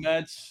 Let's go,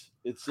 Mets.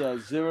 It's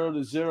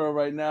 0-0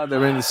 right now.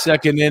 They're in the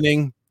second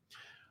inning.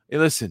 Hey,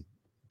 listen,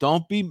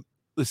 don't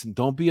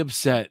be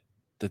upset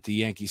that the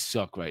Yankees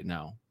suck right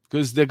now,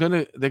 because they're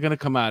gonna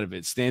come out of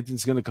it.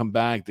 Stanton's gonna come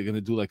back. They're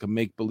gonna do like a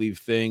make-believe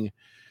thing,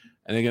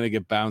 and they're gonna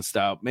get bounced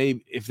out.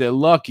 Maybe if they're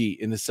lucky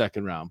in the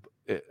second round,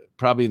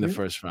 probably in the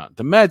first round.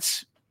 The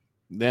Mets,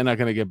 they're not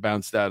gonna get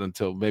bounced out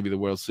until maybe the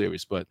World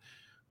Series, but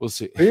we'll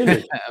see.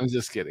 Really? I'm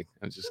just kidding.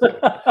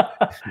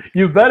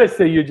 You better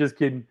say you're just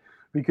kidding,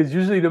 because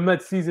usually the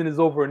Mets season is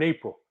over in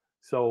April.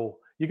 So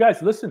you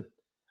guys listen.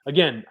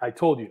 Again, I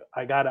told you,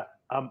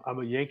 I'm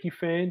a Yankee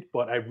fan,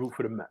 but I root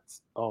for the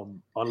Mets,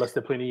 unless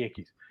they're playing the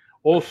Yankees.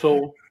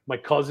 Also, my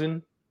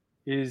cousin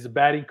is the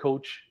batting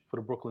coach for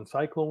the Brooklyn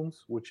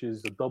Cyclones, which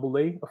is a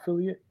AA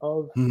affiliate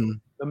of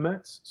the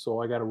Mets.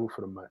 So I got to root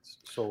for the Mets.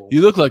 So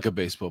you look like a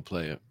baseball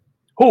player.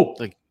 Who?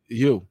 Like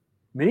you?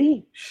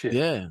 Me? Shit.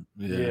 Yeah.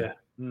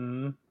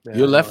 Mm-hmm.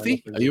 You're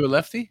lefty? Are you a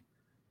lefty?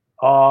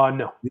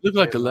 No. You look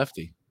like a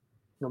lefty.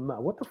 I'm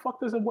not. What the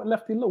fuck does a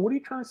lefty look? What are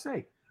you trying to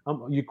say?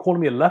 You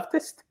calling me a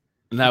leftist?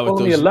 Now with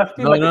Calling me a those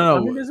lefty, like a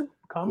communism?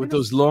 with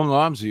those long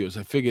arms of yours,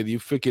 I figured you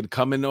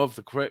coming off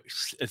the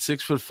at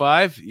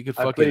 6'5", you could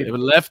fucking a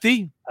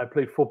lefty. I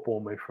played football,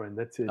 my friend.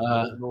 That's it.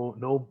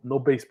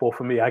 No baseball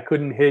for me. I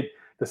couldn't hit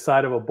the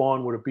side of a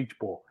barn with a beach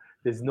ball.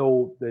 There's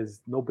no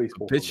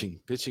baseball. Pitching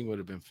would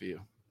have been for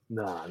you.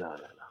 No.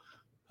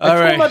 All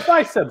right. My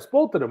biceps,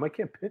 both of them. I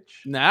can't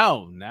pitch.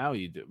 Now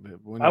you do.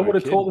 I would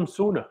have told him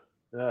sooner.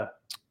 Yeah.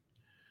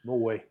 No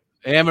way.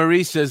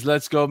 Anne-Marie says,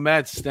 let's go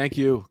Mets. Thank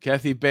you.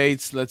 Kathy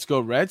Bates, let's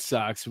go Red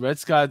Sox.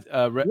 What?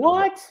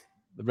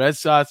 The Red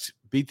Sox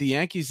beat the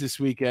Yankees this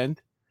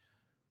weekend.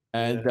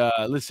 And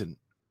listen,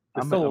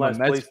 I'm a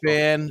Mets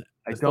fan.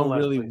 I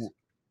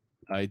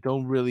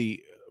don't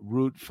really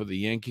root for the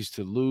Yankees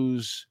to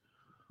lose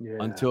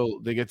until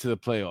they get to the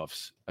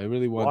playoffs. I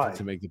really want them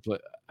to make the play.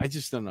 I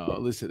just don't know.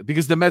 Listen,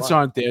 because the Mets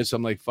aren't there, so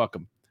I'm like, fuck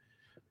them.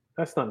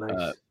 That's not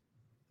nice.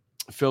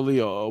 Philly,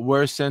 a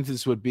worse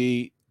sentence would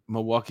be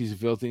Milwaukee's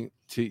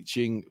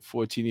teaching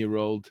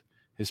 14-year-old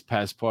his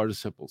past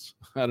participles.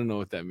 I don't know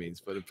what that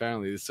means, but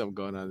apparently there's something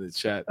going on in the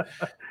chat.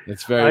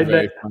 That's very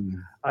funny.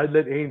 I'd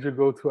let Angel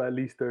go to at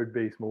least third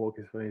base,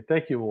 Milwaukee Savannah.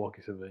 Thank you,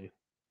 Milwaukee Savannah.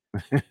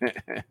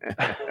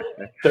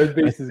 Third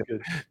base is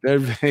good.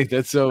 Third base,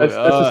 that's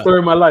the story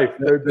of my life.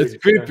 Third base.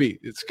 It's creepy.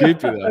 It's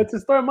creepy though. That's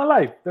the story of my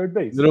life. Third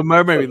base. Little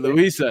Mermaid,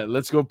 Louisa.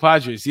 Let's go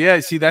Padres. Yeah,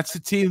 see, that's the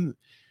team.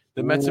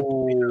 The Mets,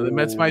 the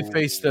Mets might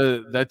face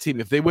that team.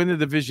 If they win the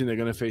division, they're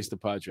going to face the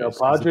Padres. The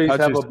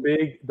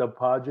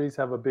Padres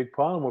have a big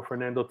problem with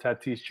Fernando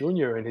Tatis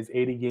Jr. and his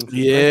 80-game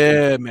suspension.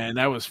 Yeah, man,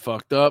 that was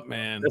fucked up,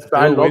 man.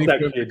 I love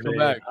that kid,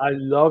 man. I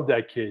love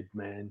that kid,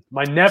 man.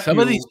 My nephew. Some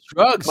of these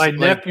drugs. My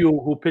nephew,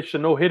 who pitched a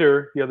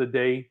no-hitter the other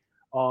day,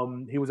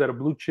 he was at a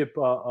blue chip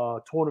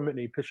tournament and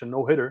he pitched a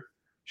no-hitter.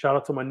 Shout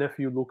out to my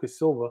nephew Lucas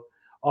Silva.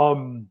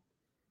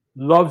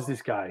 Loves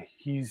this guy.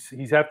 He's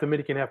half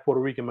Dominican, half Puerto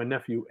Rican. My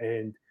nephew,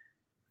 and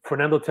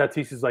Fernando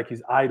Tatis is like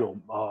his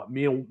idol.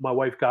 Me and my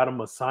wife got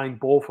him a signed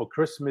ball for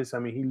Christmas. I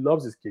mean, he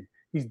loves this kid.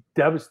 He's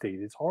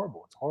devastated. It's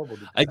horrible. It's horrible.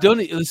 I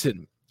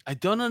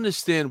don't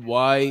understand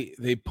why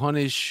they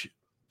punish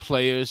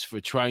players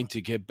for trying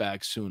to get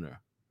back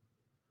sooner.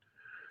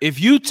 If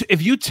you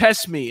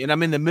test me and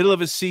I'm in the middle of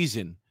a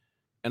season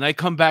and I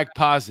come back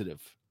positive,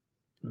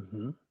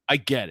 I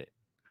get it.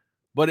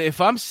 But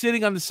if I'm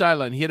sitting on the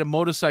sideline, he had a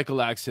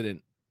motorcycle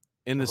accident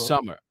in the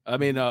summer. I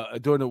mean,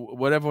 during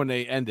when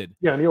they ended.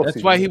 Yeah,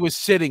 that's why he was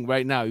sitting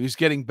right now. He was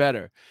getting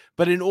better.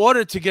 But in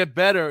order to get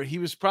better, he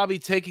was probably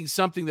taking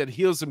something that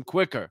heals him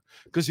quicker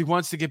because he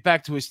wants to get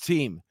back to his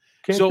team.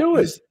 Can't do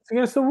it. It's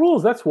against the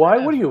rules. That's why.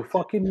 What are you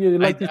fucking? You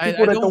like these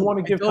people that don't want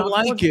to give? I don't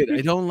like it.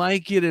 I don't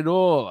like it at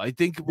all. I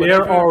think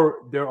there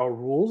are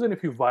rules, and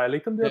if you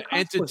violate them, they're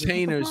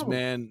entertainers,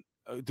 man.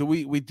 Do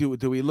we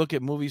look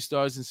at movie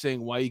stars and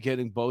saying, why are you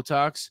getting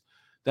Botox?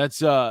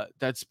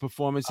 That's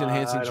performance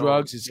enhancing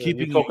drugs. It's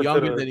keeping you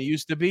younger than it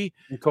used to be.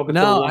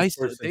 No,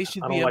 they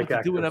should be able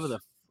to do whatever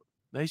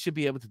they should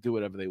be able to do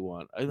whatever they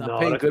want. I'm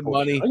paying good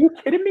money. Are you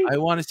kidding me? I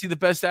want to see the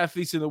best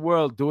athletes in the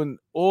world doing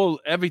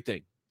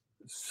everything.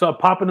 So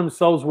popping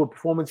themselves with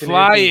performance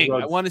flying.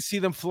 Drugs. I want to see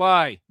them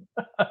fly.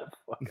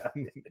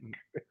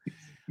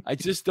 I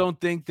just don't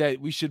think that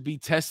we should be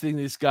testing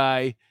this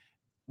guy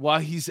while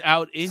he's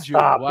out injured.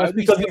 That's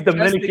because he's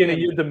Dominican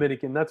and you're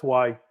Dominican. That's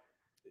why.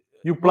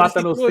 You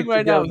Platanos stick right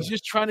together. Now. He's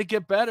just trying to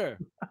get better.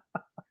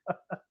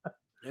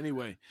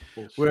 Anyway,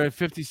 we're at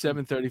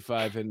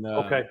 57:35, and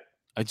okay.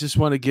 I just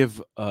want to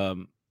give.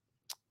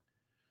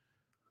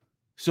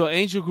 So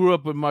Angel grew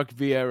up with Mark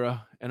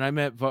Vieira, and I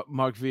met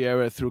Mark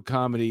Vieira through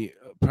comedy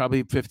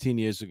probably 15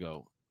 years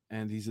ago,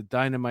 and he's a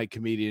dynamite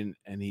comedian,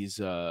 and he's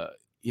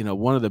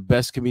one of the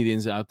best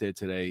comedians out there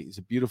today. He's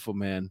a beautiful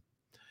man.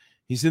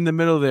 He's in the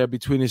middle there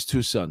between his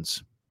two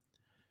sons.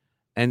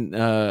 And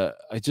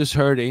I just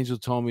heard Angel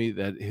told me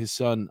that his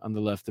son on the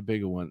left, the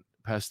bigger one,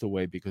 passed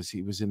away because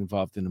he was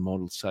involved in a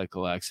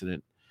motorcycle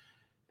accident.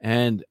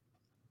 And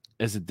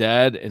as a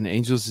dad, and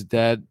Angel's a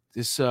dad,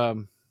 this I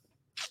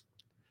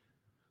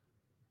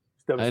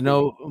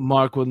know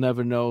Mark will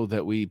never know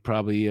that we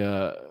probably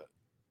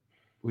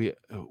we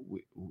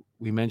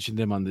mentioned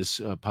him on this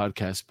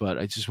podcast, but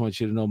I just want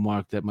you to know,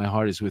 Mark, that my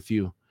heart is with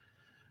you.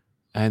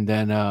 And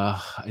then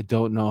I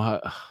don't know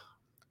how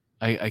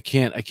I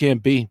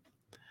can't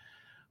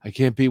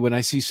be when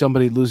I see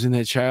somebody losing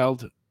their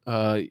child.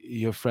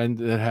 Your friend,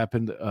 that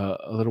happened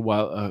a little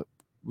while.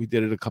 We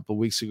did it a couple of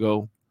weeks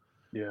ago.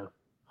 Yeah,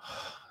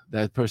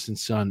 that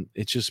person's son.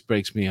 It just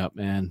breaks me up,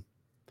 man.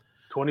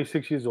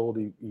 26 years old.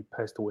 He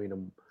passed away in a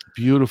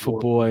beautiful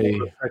boy.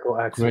 Motorcycle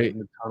accident in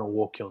the town of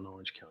Waukegan in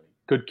Orange County.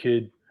 Good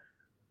kid.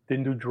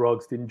 Didn't do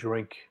drugs. Didn't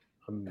drink.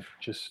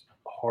 Just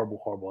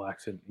horrible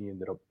accident. He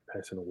ended up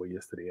passing away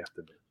yesterday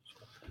afternoon.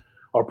 So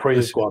our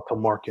prayers go out to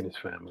Mark and his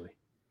family.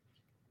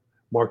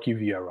 Mark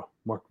Vieira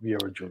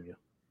Jr.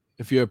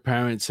 If you're a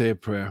parent, say a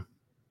prayer.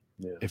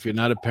 Yeah. If you're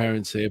not a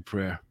parent, say a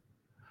prayer.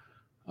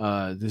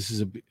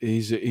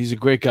 He's a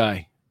great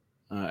guy,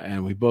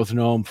 and we both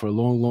know him for a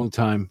long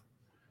time,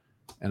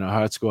 and our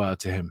hearts go out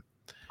to him.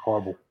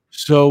 Horrible.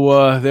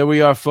 So there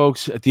we are,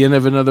 folks, at the end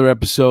of another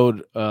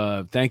episode.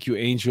 Thank you,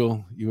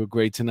 Angel. You were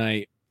great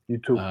tonight. You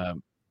too.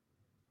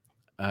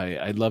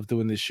 I love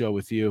doing this show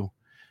with you,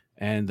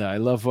 and I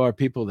love our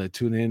people that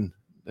tune in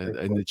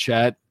the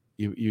chat.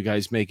 You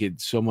guys make it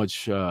so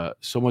much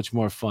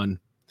more fun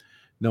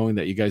knowing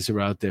that you guys are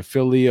out there.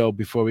 Phil Leo,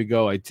 before we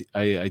go, I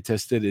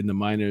tested in the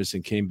minors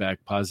and came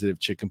back positive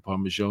chicken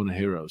parmesan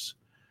heroes.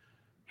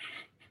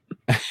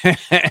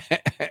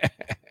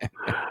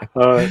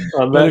 What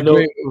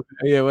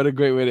a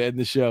great way to end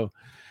the show.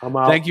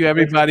 Thank you,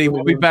 everybody.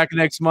 We'll be back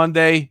next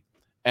Monday,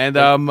 and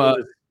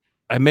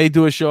I may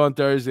do a show on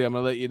Thursday. I'm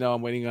gonna let you know.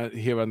 I'm waiting on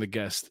here on the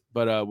guest,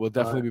 but we'll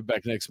definitely be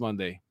back next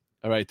Monday.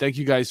 All right. Thank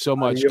you guys so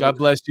much. God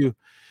bless you.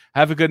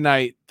 Have a good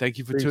night. Thank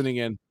you for tuning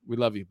in. We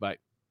love you. Bye.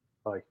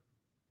 Bye.